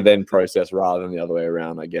 culture then process rather than the other way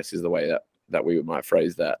around, I guess, is the way that we might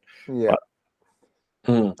phrase that. Yeah.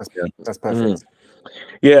 But, that's perfect.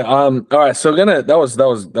 Yeah. All right. So that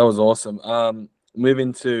was awesome.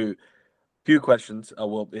 Moving to a few questions.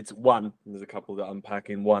 Well, it's one. There's a couple to unpack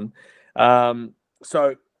in one.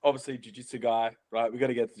 So obviously, jiu-jitsu guy, right? We got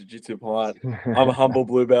to get to the jiu-jitsu part. I'm a humble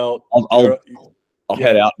blue belt. I'll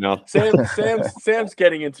head out now. Sam's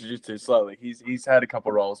getting into jiu-jitsu slowly. He's had a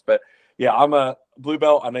couple roles, but yeah, I'm a blue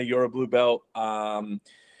belt. I know you're a blue belt.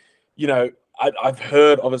 You know, I've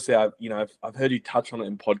heard, obviously, I've heard you touch on it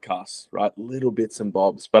in podcasts, right? Little bits and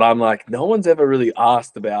bobs, but I'm like, no one's ever really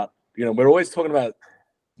asked about, you know, we're always talking about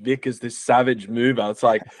Vic as this savage mover. It's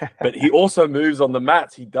like, but he also moves on the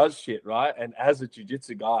mats. He does shit, right? And as a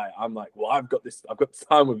jiu-jitsu guy, I'm like, well, I've got this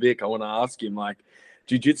time with Vic. I want to ask him, like,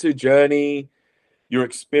 jiu-jitsu journey, your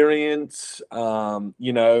experience,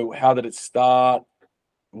 you know, how did it start?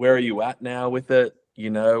 Where are you at now with it?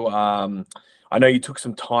 You know, I know you took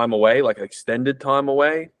some time away, like extended time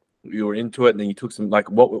away. You were into it, and then you took some, like,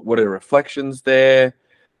 what are the reflections there?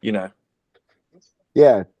 You know.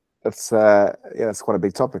 Yeah, that's quite a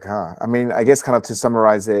big topic, huh? I mean, I guess kind of to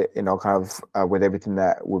summarize it, you know, kind of with everything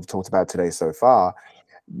that we've talked about today so far,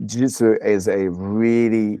 jiu-jitsu is a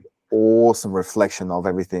really awesome reflection of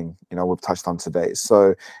everything, you know, we've touched on today.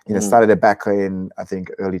 So, you know, started it back in, I think,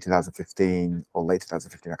 early 2015 or late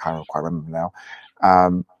 2015. I can't quite remember now.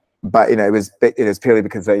 But, you know, it was purely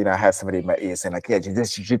because, you know, I had somebody in my ear saying, like, yeah,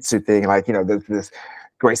 this jiu-jitsu thing, like, you know, this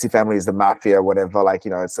Gracie family is the mafia, whatever. Like,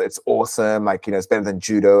 you know, it's awesome. Like, you know, it's better than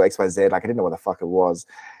judo, XYZ. Like, I didn't know what the fuck it was.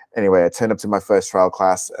 Anyway, I turned up to my first trial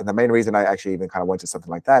class, and the main reason I actually even kind of went to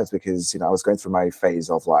something like that is because, you know, I was going through my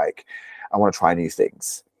phase of like, I want to try new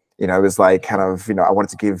things. You know, it was like kind of, you know, I wanted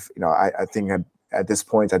to give, you know, I think at this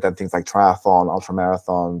point I'd done things like triathlon, ultra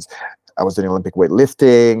marathons. I was doing Olympic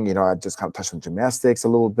weightlifting. You know, I just kind of touched on gymnastics a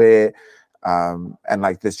little bit. And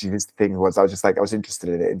like this jiu-jitsu thing was, I was just like, I was interested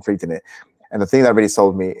in it, intrigued in it. And the thing that really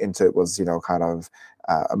sold me into it was, you know, kind of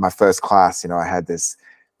my first class, you know, I had this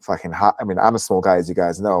fucking, I mean, I'm a small guy, as you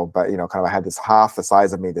guys know, but, you know, kind of I had this half the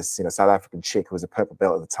size of me, this, you know, South African chick who was a purple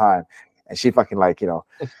belt at the time. And she fucking like, you know,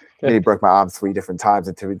 nearly broke my arm 3 different times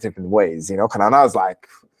in 2 different ways, you know, and I was like,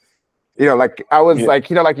 you know, like I was like,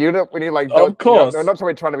 you know, like you know, when you like, don't, of course, you know,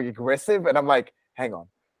 not trying to be aggressive. And I'm like, hang on.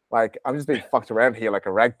 Like, I'm just being fucked around here like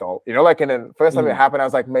a rag doll, you know, like, and then first time it happened, I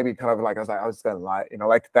was like, maybe kind of like, I was just gonna lie, you know,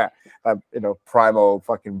 like that, you know, primal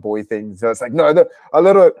fucking boy thing. So it's like, no, I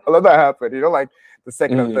let that happen, you know, like the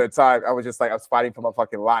second and third time, I was just like, I was fighting for my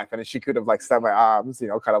fucking life. And then she could have like stabbed my arms, you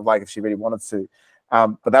know, kind of like if she really wanted to.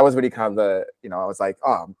 But that was really kind of the, you know, I was like,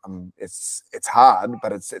 oh, it's hard,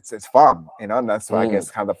 but it's fun, you know, and that's why I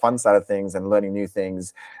guess kind of the fun side of things and learning new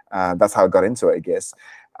things. That's how I got into it, I guess.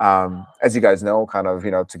 As you guys know, kind of,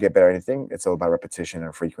 you know, to get better at anything, it's all about repetition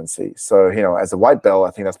and frequency. So, you know, as a white belt,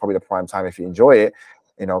 I think that's probably the prime time if you enjoy it,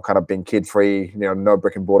 you know, kind of being kid-free, you know, no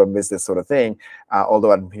brick and mortar business sort of thing.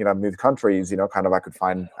 Although I'd, you know, moved countries, you know, kind of I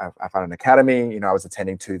found an academy, you know, I was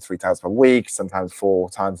attending 2-3 times per week, sometimes 4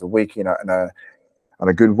 times a week, you know, on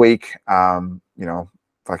a good week, you know,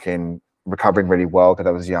 fucking recovering really well because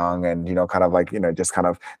I was young, and, you know, kind of like, you know, just kind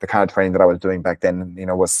of the kind of training that I was doing back then, you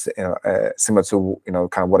know, was, you know, similar to, you know,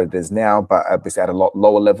 kind of what it is now, but obviously at a lot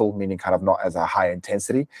lower level, meaning kind of not as a high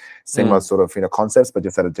intensity, similar sort of, you know, concepts, but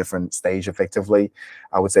just at a different stage effectively.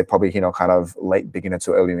 I would say probably, you know, kind of late beginner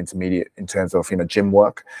to early intermediate in terms of, you know, gym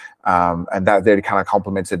work. And that really kind of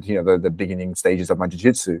complemented, you know, the beginning stages of my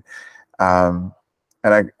jiu-jitsu.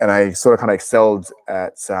 And I sort of kind of excelled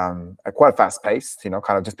at quite a fast pace, you know,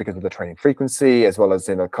 kind of just because of the training frequency, as well as,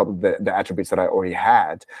 you know, a couple of the attributes that I already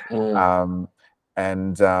had. So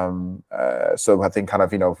I think kind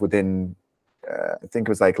of, you know, within, I think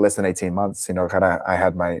it was like less than 18 months, you know, kind of I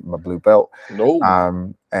had my blue belt.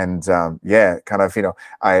 Yeah, kind of, you know,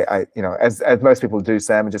 I you know, as most people do,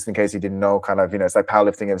 Sam, just in case you didn't know, kind of, you know, it's like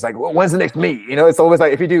powerlifting. It's like, well, when's the next meet? You know, it's always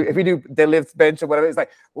like if you do deadlifts, bench, or whatever, it's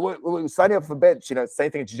like, well, signing up for bench. You know,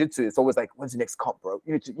 same thing in jiu-jitsu. It's always like, when's the next comp, bro?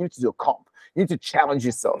 You need to do a comp. You need to challenge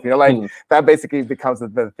yourself. You know, like that basically becomes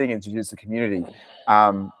the thing in jiu-jitsu community.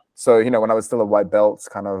 So, you know, when I was still a white belt,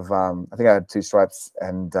 kind of, I think I had 2 stripes,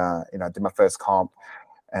 and you know, I did my first comp,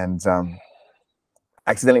 and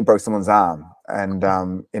accidentally broke someone's arm, and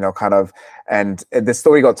you know, kind of, and the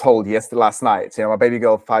story got told last night. You know, my baby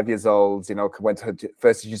girl, 5 years old, you know, went to her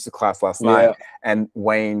first jiu-jitsu class last night, and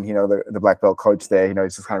Wayne, you know, the black belt coach there, you know,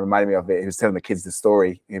 he's just kind of reminded me of it. He was telling the kids the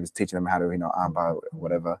story. He was teaching them how to, you know, armbar or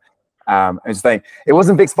whatever. It's like, it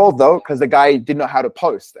wasn't Vic's fault though, because the guy didn't know how to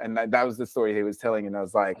post, and that was the story he was telling. And I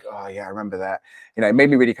was like, oh yeah, I remember that. You know, it made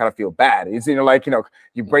me really kind of feel bad. It's, you know, like, you know,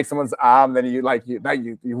 you break someone's arm, then you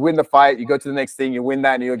win the fight, you go to the next thing, you win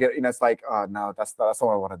that, and you get, you know, it's like, oh no, that's not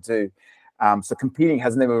what I want to do. So competing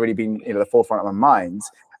has never really been, you know, the forefront of my mind,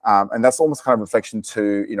 and that's almost kind of reflection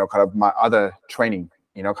to, you know, kind of my other training,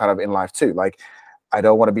 you know, kind of in life too. Like, I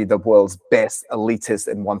don't want to be the world's best elitist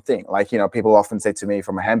in one thing. Like, you know, people often say to me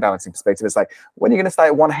from a hand balancing perspective, it's like, when are you going to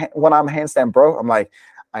start one arm handstand, bro? I'm like,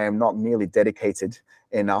 I am not nearly dedicated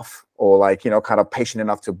enough, or like, you know, kind of patient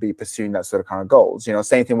enough to be pursuing that sort of kind of goals. You know,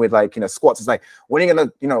 same thing with like, you know, squats. It's like, when are you going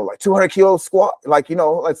to, you know, like 200 kilo squat? Like, you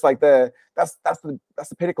know, it's like that's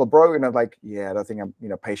the pinnacle, bro. And I'm like, yeah, I don't think I'm, you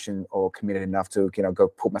know, patient or committed enough to, you know, go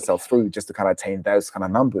put myself through just to kind of attain those kind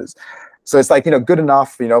of numbers. So it's like, you know, good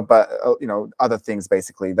enough, you know, but, you know, other things,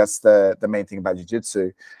 basically, that's the main thing about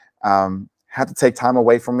jiu-jitsu. Had to take time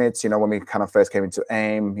away from it, you know, when we kind of first came into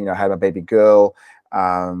AIM, you know, had my baby girl,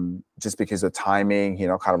 just because of timing, you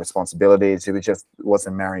know, kind of responsibilities, it just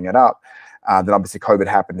wasn't marrying it up. Then obviously COVID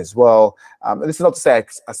happened as well. This is not to say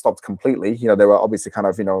I stopped completely. You know, there were obviously kind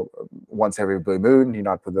of, you know, once every blue moon, you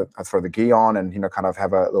know, I'd throw the gi on and, you know, kind of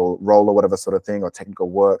have a little roll or whatever sort of thing, or technical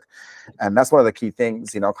work. And that's one of the key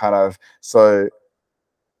things, you know, kind of. So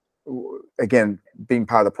again, being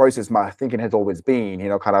part of the process, my thinking has always been, you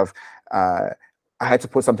know, kind of, I had to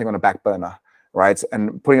put something on a back burner. Right.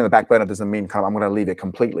 And putting on the back burner doesn't mean kind of I'm going to leave it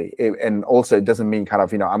completely. And also it doesn't mean kind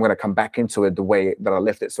of, you know, I'm going to come back into it the way that I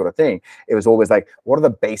left it, sort of thing. It was always like, what are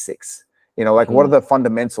the basics? You know, like what are the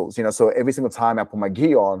fundamentals? You know, so every single time I put my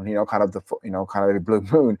gi on, you know, kind of every blue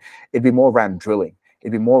moon, it'd be more around drilling.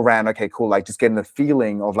 it'd be more around, okay, cool, like just getting the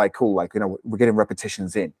feeling of like, cool, like, we're getting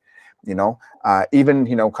repetitions in,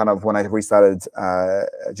 even, kind of when I restarted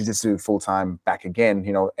jiu-jitsu full-time back again,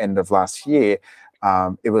 end of last year,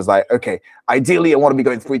 it was like, okay, ideally I want to be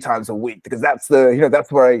going 3 times a week because that's the,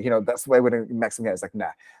 that's where that's where we're going to maximum. It's like,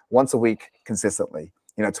 nah, once a week consistently.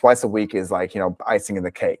 Twice a week is like, icing in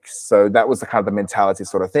the cake. So that was the kind of the mentality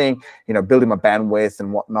sort of thing, building my bandwidth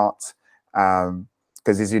and whatnot.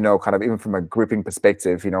 Because as kind of even from a grouping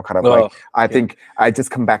perspective, kind of like, I think I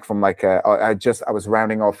just come back from like, I was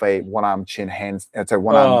rounding off a one-arm chin hands, so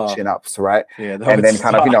one-arm chin ups, right? Yeah, and then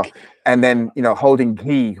kind of, and then, holding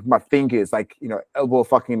gi, my fingers, like, elbow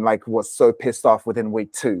fucking like was so pissed off within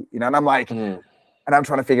week 2, and I'm like, and I'm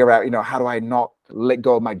trying to figure out, how do I not let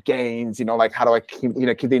go of my gains? Like how do I keep,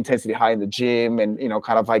 keep the intensity high in the gym and,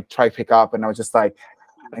 kind of like try pick up. And I was just like,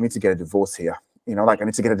 I need to get a divorce here. Like I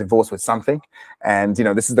need to get a divorce with something. And,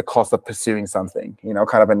 this is the cost of pursuing something,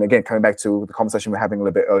 kind of, and again, coming back to the conversation we're having a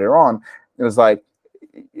little bit earlier on, it was like,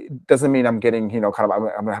 it doesn't mean I'm getting, kind of, I'm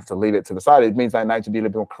going to have to leave it to the side. It means I need to be a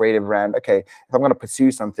little bit more creative around, okay, if I'm going to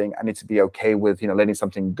pursue something, I need to be okay with, letting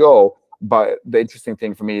something go. But the interesting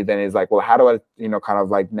thing for me then is like, well, how do I, kind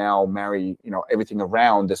of like now marry, everything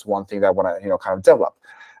around this one thing that I want to, kind of develop.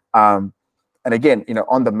 And again,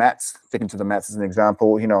 on the mats, sticking to the mats as an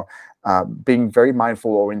example, being very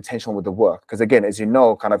mindful or intentional with the work. Because again, as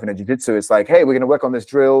kind of in a jiu-jitsu, it's like, hey, we're going to work on this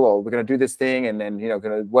drill or we're going to do this thing and then, going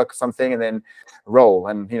to work something and then roll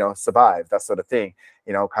and, survive, that sort of thing.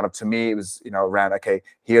 Kind of to me, it was, around, okay,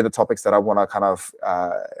 here are the topics that I want to kind of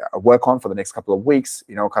work on for the next couple of weeks,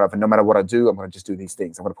 kind of, and no matter what I do, I'm going to just do these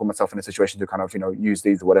things. I'm going to put myself in a situation to kind of, use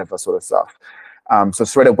these, whatever sort of stuff. So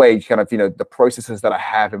straight away, kind of, the processes that I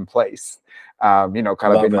have in place, kind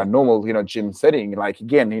of in my normal, gym setting, like,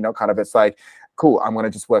 again, kind of, it's like, cool, I'm going to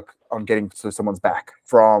just work on getting to someone's back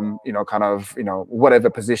from, kind of, whatever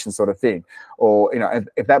position sort of thing. Or,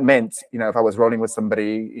 if that meant, if I was rolling with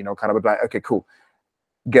somebody, kind of would be like, okay, cool,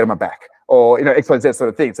 get on my back, or XYZ sort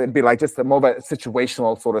of thing. So it'd be like just a more of a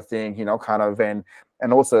situational sort of thing, kind of, and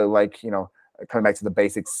also like coming back to the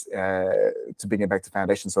basics, to bring it back to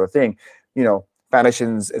foundation sort of thing.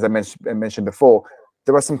 Foundations, as I mentioned before,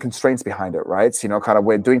 there are some constraints behind it, right? Kind of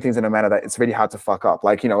we're doing things in a manner that it's really hard to fuck up,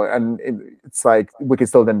 like and it's like we can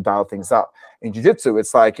still then dial things up. In jiu-jitsu,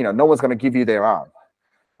 it's like no one's going to give you their arm.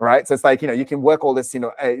 Right. So it's like, you can work all this,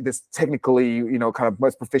 this technically, kind of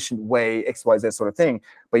most proficient way, XYZ sort of thing.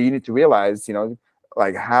 But you need to realize,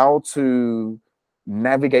 like how to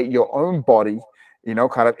navigate your own body,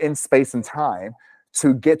 kind of in space and time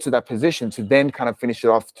to get to that position, to then kind of finish it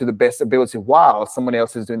off to the best ability while someone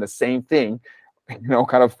else is doing the same thing,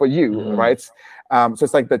 kind of for you. Right. So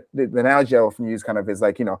it's like the analogy I often use kind of is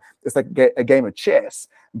like, it's like a game of chess,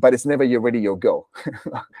 but it's never you're ready, you'll go.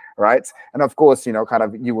 Right. And of course, kind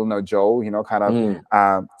of, you will know Joel, kind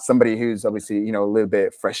of somebody who's obviously, a little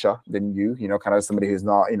bit fresher than you, kind of somebody who's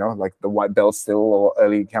not, like the white belt still or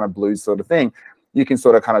early kind of blues sort of thing. You can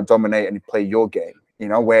sort of kind of dominate and play your game,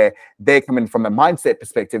 where they're coming from a mindset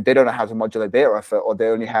perspective. They don't know how to modulate their effort, or they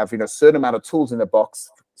only have, a certain amount of tools in the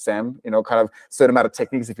box, Sam, kind of certain amount of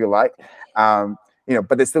techniques, if you like,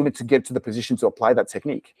 but they still need to get to the position to apply that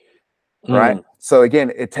technique. Right. So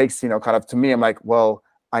again, it takes, kind of, to me, I'm like, well,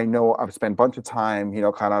 I know I've spent a bunch of time,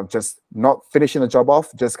 kind of just not finishing the job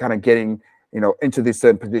off, just kind of getting, into these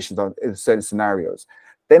certain positions in certain scenarios.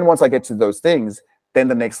 Then once I get to those things, then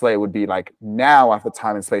the next layer would be like, now I have the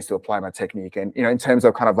time and space to apply my technique. And, in terms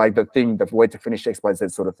of kind of like the way to finish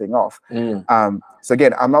XYZ sort of thing off. So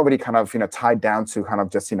again, I'm not really kind of, tied down to kind of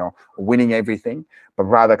just, winning everything, but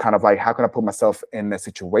rather kind of like, how can I put myself in a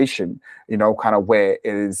situation, kind of where it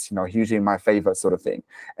is, hugely in my favor sort of thing.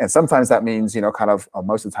 And sometimes that means, kind of, or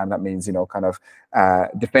most of the time that means, kind of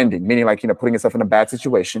defending, meaning like, putting yourself in a bad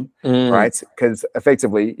situation, right? Because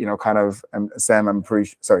effectively, kind of, Sam,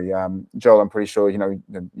 Joel, I'm pretty sure,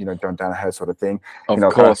 don't down her sort of thing. Of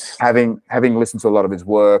course. Kind of having listened to a lot of his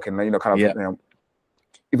work and, kind of,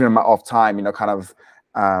 even in my off time, kind of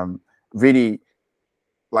really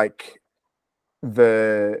like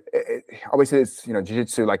obviously it's,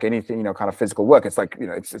 jiu-jitsu, like anything, kind of physical work. It's like,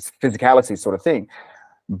 it's physicality sort of thing,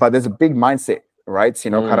 but there's a big mindset, right?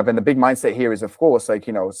 Kind of, and the big mindset here is, of course, like,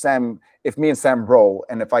 Sam, if me and Sam roll,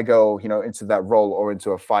 and if I go, into that role or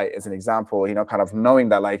into a fight as an example, kind of knowing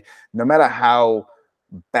that, like, no matter how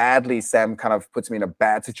badly Sam kind of puts me in a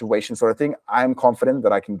bad situation sort of thing, I'm confident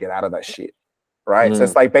that I can get out of that shit. Right. So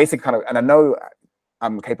it's like basic kind of, and I know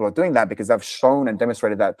I'm capable of doing that because I've shown and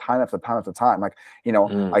demonstrated that time after time after time. Like,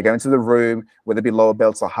 I go into the room, whether it be lower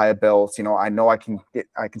belts or higher belts, I know I can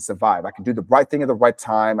survive. I can do the right thing at the right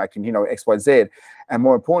time. I can, X, Y, Z. And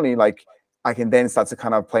more importantly, like, I can then start to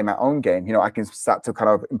kind of play my own game. I can start to kind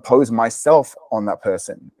of impose myself on that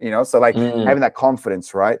person. So like having that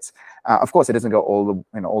confidence, right? Of course, it doesn't go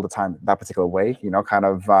all the time that particular way. Kind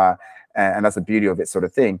of, and that's the beauty of it, sort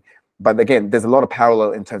of thing. But again, there's a lot of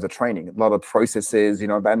parallel in terms of training, a lot of processes,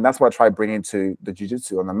 and that's what I try bringing to the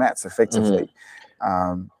jiu-jitsu on the mats effectively.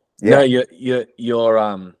 No,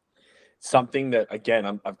 you're something that,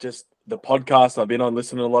 again, I've just, the podcast I've been on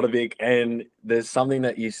listening to a lot of Vic, and there's something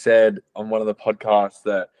that you said on one of the podcasts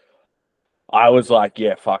that I was like,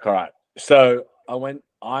 yeah, fuck, all right. So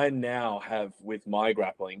I now have, with my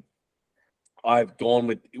grappling, I've gone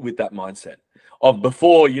with that mindset of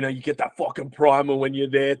before, you get that fucking primer when you're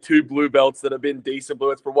there, 2 blue belts that have been decent blue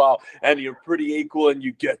belts for a while, and you're pretty equal, and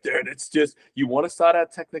you get there, and it's just, you want to start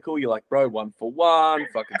out technical. You're like, bro,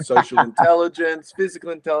 1-for-1, fucking social intelligence,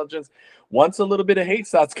 physical intelligence. Once a little bit of heat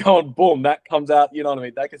starts going, boom, that comes out, you know what I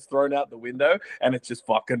mean? That gets thrown out the window, and it's just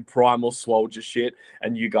fucking primal soldier shit,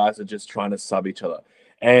 and you guys are just trying to sub each other.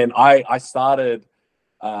 And I started...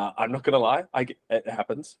 I'm not gonna lie, it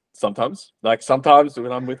happens sometimes. Like sometimes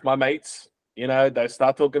when I'm with my mates, they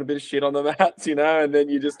start talking a bit of shit on the mats, and then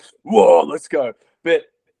you just, whoa, let's go. But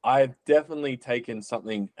I've definitely taken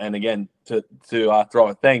something, and again, to throw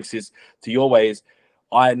a thanks is to your ways.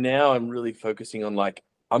 I now am really focusing on, like,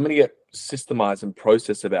 I'm gonna get systemized and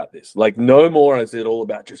process about this. Like, no more is it all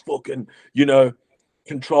about just fucking,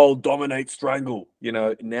 control, dominate, strangle.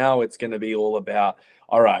 Now it's gonna be all about,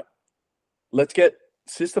 all right, let's get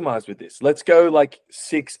systemized with this. Let's go like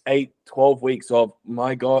 6, 8, 12 weeks of,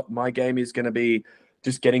 my God, my game is going to be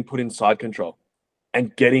just getting put in side control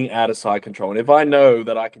and getting out of side control. And if I know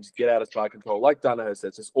that I can just get out of side control, like Danaher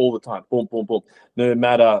says, just all the time, boom, boom, boom, no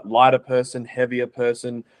matter lighter person, heavier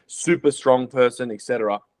person, super strong person,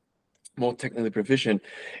 etc., more technically proficient,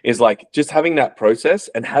 is like just having that process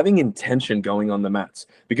and having intention going on the mats.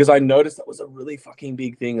 Because I noticed that was a really fucking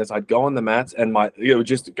big thing, as I'd go on the mats and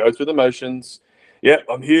just go through the motions. Yep,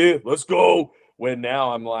 I'm here. Let's go. Where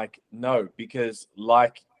now I'm like, no, because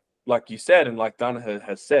like you said, and like Danaher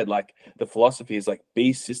has said, like the philosophy is like,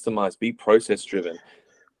 be systemized, be process driven,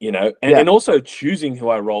 and also choosing who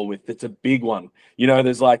I roll with. That's a big one.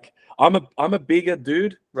 There's like, I'm a bigger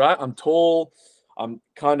dude, right? I'm tall. I'm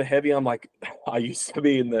kind of heavy. I'm like, I used to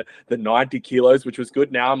be in the 90 kilos, which was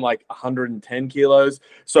good. Now I'm like 110 kilos.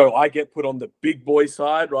 So I get put on the big boy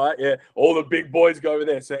side, right? Yeah. All the big boys go over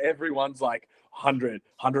there. So everyone's like 100,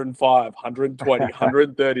 105, 120,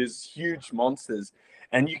 130 is huge monsters.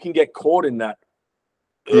 And you can get caught in that.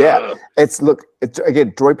 Yeah. It's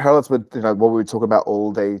again, drawing parallels with what we were talking about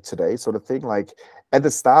all day today, sort of thing. Like at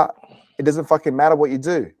the start, it doesn't fucking matter what you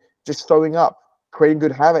do. Just showing up, creating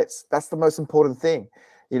good habits. That's the most important thing.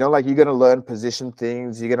 Like you're gonna learn position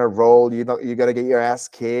things, you're gonna roll, you're gonna get your ass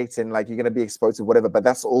kicked, and like you're gonna be exposed to whatever. But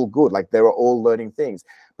that's all good. Like they are all learning things,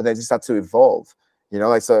 but they just start to evolve.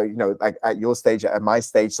 Like at your stage, at my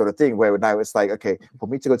stage, sort of thing, where now it's like, okay, for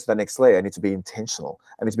me to go to the next layer, I need to be intentional.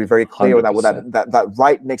 I need to be very clear about what that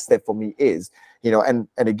right next step for me is. And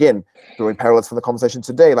again, drawing parallels from the conversation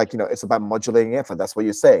today, like it's about modulating effort. That's what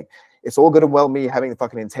you're saying. It's all good and well me having the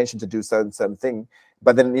fucking intention to do certain thing,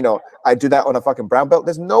 but then I do that on a fucking brown belt.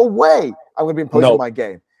 There's no way I'm gonna be imposing my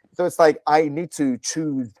game. So it's like I need to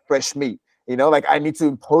choose fresh meat. Like I need to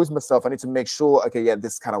impose myself. I need to make sure, okay, yeah,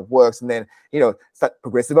 this kind of works. And then, start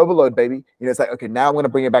progressive overload, baby. It's like, okay, now I'm going to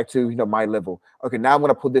bring it back to, my level. Okay, now I'm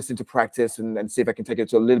going to put this into practice and see if I can take it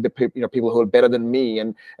to a little bit, people who are better than me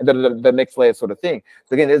and the next layer sort of thing.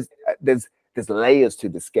 So again, there's layers to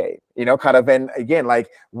this game, kind of. And again, like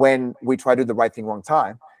when we try to do the right thing wrong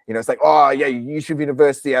time, it's like, oh yeah, YouTube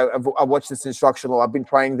University, I watched this instructional, I've been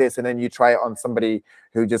trying this, and then you try it on somebody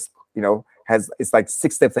who just, it's like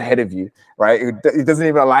 6 steps ahead of you, right? It doesn't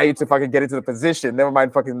even allow you to fucking get into the position, never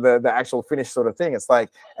mind fucking the actual finish sort of thing. It's like,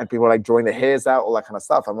 and people are like drawing their hairs out, all that kind of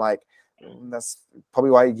stuff. I'm like, that's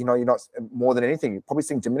probably why, you're not, more than anything, you're probably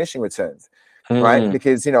seeing diminishing returns, right?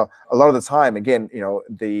 Because, a lot of the time, again,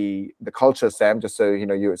 the culture, Sam, just so,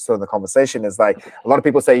 you're still in the conversation, is like, a lot of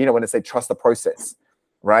people say, when they say trust the process,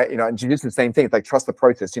 right? And jiu-jitsu, the same thing. It's like trust the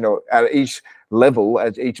process. At each level,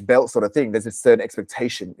 at each belt sort of thing, there's a certain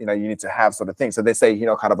expectation, you need to have sort of thing. So they say,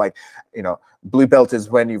 kind of like, blue belt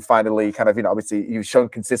is when you finally kind of, obviously you've shown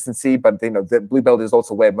consistency, but the blue belt is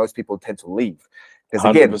also where most people tend to leave. Because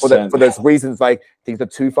again, for those reasons, like things are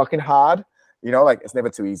too fucking hard. like it's never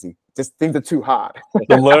too easy. Just things are too hard.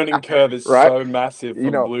 The learning curve is Right? so massive from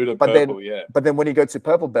blue to but purple. But then when you go to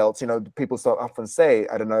purple belts, people so often say,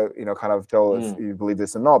 I don't know, kind of, Joel, if you believe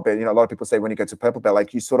this or not, but a lot of people say when you go to purple belt,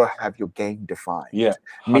 like you sort of have your game defined. Yeah.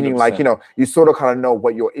 100%. Meaning like, you sort of kind of know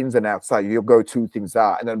what your ins and outs are, your go-to things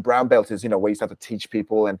are. And then brown belt is, where you start to teach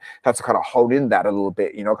people and have to kind of hone in that a little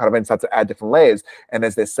bit, kind of, and start to add different layers. And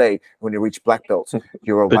as they say, when you reach black belts,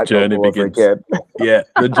 you're a white belt all over again. Yeah,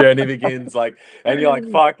 the journey begins, and you're like,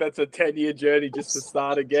 fuck, that's a 10-year journey just to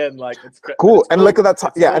start again. Like, it's cool. And look at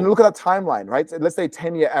that. And look at that timeline, right? So let's say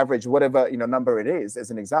 10-year average, whatever number it is,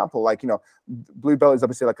 as an example. Like blue belt is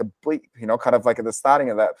obviously like a bleep, kind of like at the starting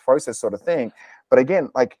of that process, sort of thing. But again,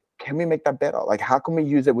 like, can we make that better? Like, how can we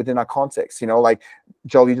use it within our context? Like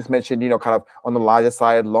Joel, you just mentioned, kind of on the larger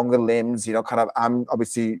side, longer limbs. Kind of, I'm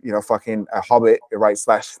obviously, fucking a hobbit, right? /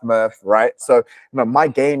 Smurf, right? So, my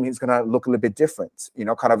game is gonna look a little bit different.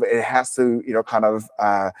 Kind of, it has to, kind of.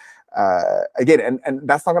 Again, and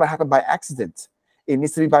that's not going to happen by accident. It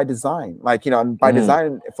needs to be by design. Like, and by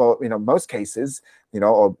design for, most cases,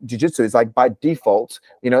 or jiu-jitsu is like by default,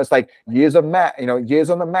 it's like years of years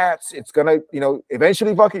on the mats. It's going to,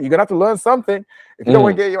 eventually you're going to have to learn something. If you don't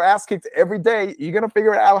want to get your ass kicked every day, you're going to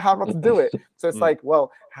figure out how not to do it. So it's like,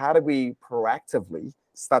 well, how do we proactively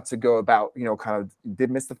start to go about, kind of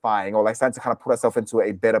demystifying or like starting to kind of put ourselves into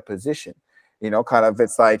a better position? Kind of,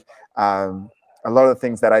 it's like, a lot of the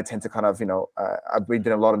things that I tend to kind of, I've been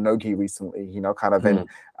doing a lot of no-gi recently, kind of,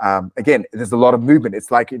 and again, there's a lot of movement. It's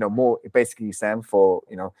like, more basically, Sam, for,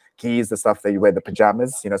 gi is the stuff that you wear, the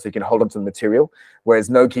pajamas, so you can hold onto the material, whereas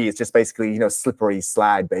no-gi is just basically, slippery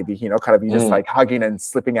slide, baby, kind of, you just like hugging and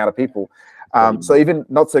slipping out of people. So even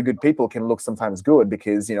not so good people can look sometimes good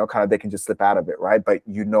because, kind of they can just slip out of it, right? But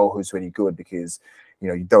who's really good because,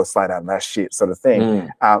 you don't slide out in that shit sort of thing.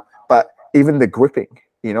 But even the gripping,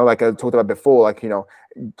 like I talked about before, like,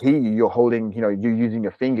 gi, you're holding, you're using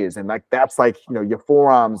your fingers, and like that's like, your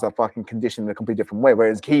forearms are fucking conditioned in a completely different way.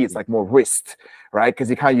 Whereas gi, it's like more wrist, right?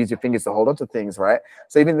 Because you can't use your fingers to hold onto things, right?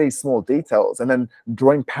 So even these small details, and then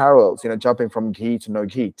drawing parallels, jumping from gi to no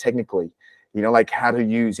gi, technically, like how to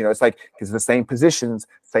use, it's like, because the same positions,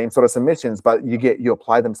 same sort of submissions, but you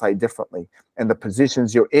apply them slightly differently. And the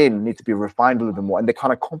positions you're in need to be refined a little bit more, and they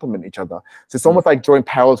kind of complement each other. So it's almost like drawing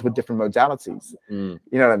parallels with different modalities. You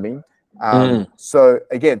know what I mean? So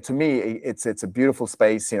again, to me, it's a beautiful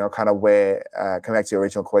space, kind of where, coming back to your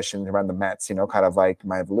original question around the mats, kind of like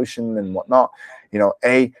my evolution and whatnot,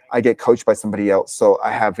 I get coached by somebody else. So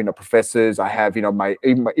I have, professors, I have, even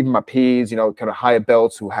my peers, kind of higher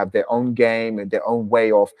belts who have their own game and their own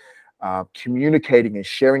way of communicating and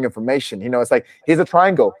sharing information. It's like, here's a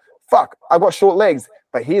triangle. Fuck, I've got short legs,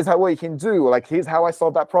 but here's what you can do. Like, here's how I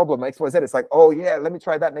solve that problem. X, Y, Z. It's like, oh yeah, let me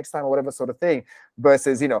try that next time or whatever sort of thing.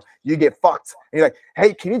 Versus, you get fucked. And you're like,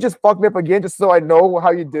 hey, can you just fuck me up again just so I know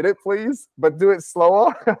how you did it, please? But do it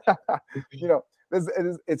slower.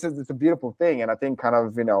 It's a beautiful thing. And I think kind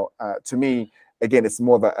of, to me, again, it's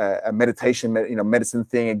more of a meditation, medicine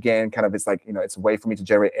thing. Again, kind of, it's like, it's a way for me to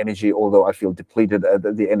generate energy, although I feel depleted at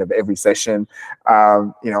the end of every session,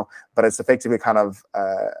 but it's effectively kind of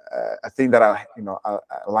a thing that I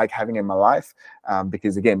like having in my life,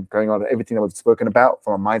 because again, going on everything that we've spoken about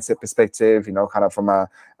from a mindset perspective, kind of from a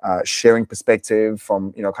sharing perspective,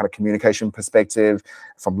 from, kind of communication perspective,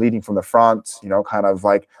 from leading from the front, kind of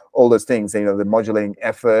like all those things, the modulating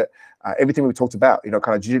effort, everything we talked about,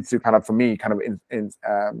 kind of jiu-jitsu kind of, for me, kind of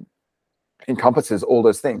encompasses all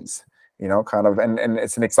those things, kind of, and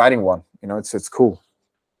it's an exciting one, it's cool.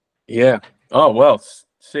 Yeah. Oh, well,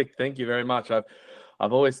 sick. Thank you very much.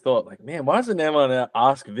 I've always thought, like, man, why doesn't anyone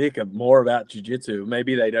ask Vic more about jiu-jitsu?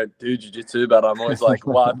 Maybe they don't do jiu-jitsu, but I'm always like,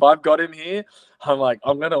 well, if I've got him here, I'm like,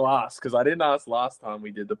 I'm going to ask, because I didn't ask last time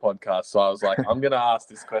we did the podcast. So I was like, I'm going to ask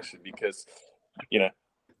this question because,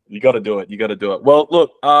 you got to do it. You got to do it. Well,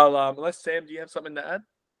 look, unless Sam, do you have something to add?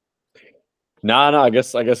 No, I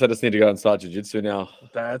guess I just need to go and start jiu-jitsu now.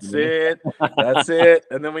 That's it. That's it.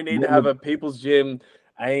 And then we need to have a People's Gym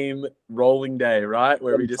AIM rolling day, right?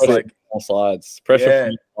 Where we just like slides. Pressure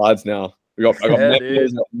from slides now. I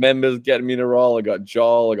got members getting me to roll. I got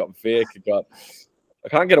Joel. I got Vic. I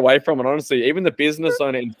can't get away from it, honestly. Even the business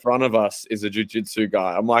owner in front of us is a jiu-jitsu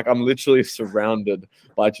guy. I'm literally surrounded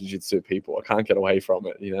by jiu-jitsu people. I can't get away from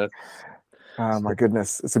it, Oh my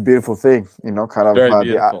goodness, it's a beautiful thing, kind of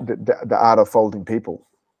the art of folding people.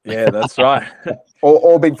 Yeah, that's right.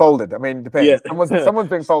 or being folded. I mean, depends. Yeah. Someone's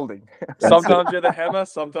been folding. Sometimes you're the hammer,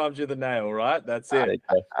 sometimes you're the nail, right? That's it.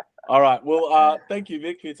 All right. Well, thank you,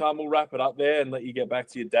 Vic, for your time. We'll wrap it up there and let you get back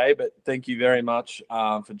to your day. But thank you very much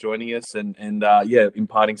for joining us and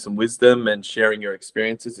imparting some wisdom and sharing your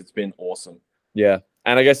experiences. It's been awesome. Yeah.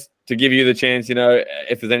 And I guess to give you the chance, you know,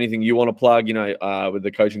 if there's anything you want to plug, you know, with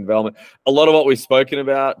the coaching development, a lot of what we've spoken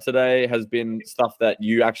about today has been stuff that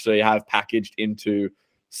you actually have packaged into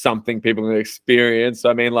something people can experience. So,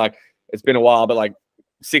 I mean, like, it's been a while, but like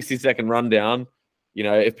 60-second rundown, you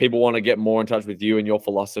know, if people want to get more in touch with you and your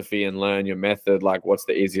philosophy and learn your method, like, what's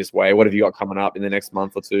the easiest way? What have you got coming up in the next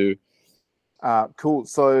month or two? Cool.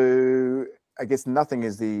 So I guess nothing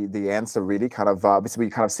is the answer really. Kind of basically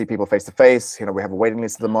we kind of see people face to face. You know, we have a waiting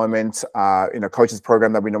list at the moment. You know, coaches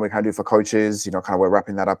program that we normally kind of do for coaches. You know, kind of we're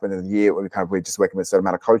wrapping that up in the year. We're just working with a certain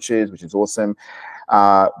amount of coaches, which is awesome.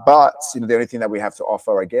 But you know, the only thing that we have to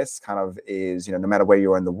offer, I guess, kind of is, you know, no matter where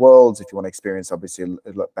you are in the world, if you want to experience, obviously,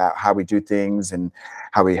 about how we do things and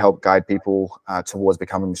how we help guide people towards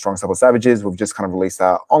becoming strong, supple savages, we've just kind of released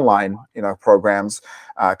our online, you know, programs,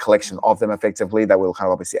 collection of them effectively that we'll kind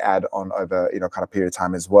of obviously add on over, you know, kind of period of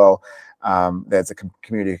time as well. There's a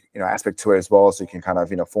community, you know, aspect to it as well, so you can kind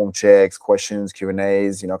of, you know, form checks, questions,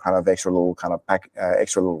 Q&As, you know, kind of extra little kind of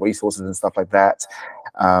extra little resources and stuff like that,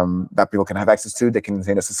 that people can have access to. They can,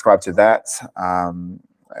 you know, subscribe to that.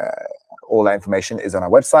 All that information is on our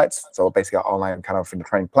website, so basically our online kind of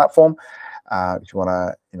training platform, if you want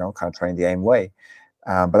to, you know, kind of train the AIM way.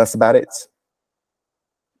 But that's about it.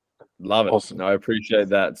 Love it. Awesome. No, I appreciate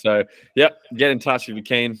that. So, yep, get in touch if you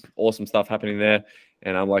can. Awesome stuff happening there.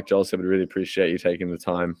 And I'm like Joel said, we really appreciate you taking the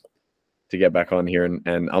time to get back on here and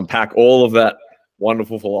unpack all of that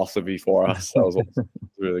wonderful philosophy for us. That was awesome.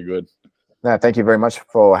 Really good. No, thank you very much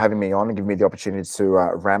for having me on and giving me the opportunity to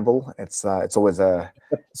ramble. It's always a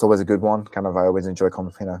good one. Kind of, I always enjoy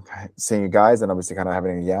seeing you guys and obviously kind of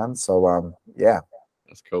having a yarn. So yeah,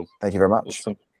 that's cool. Thank you very much. Awesome.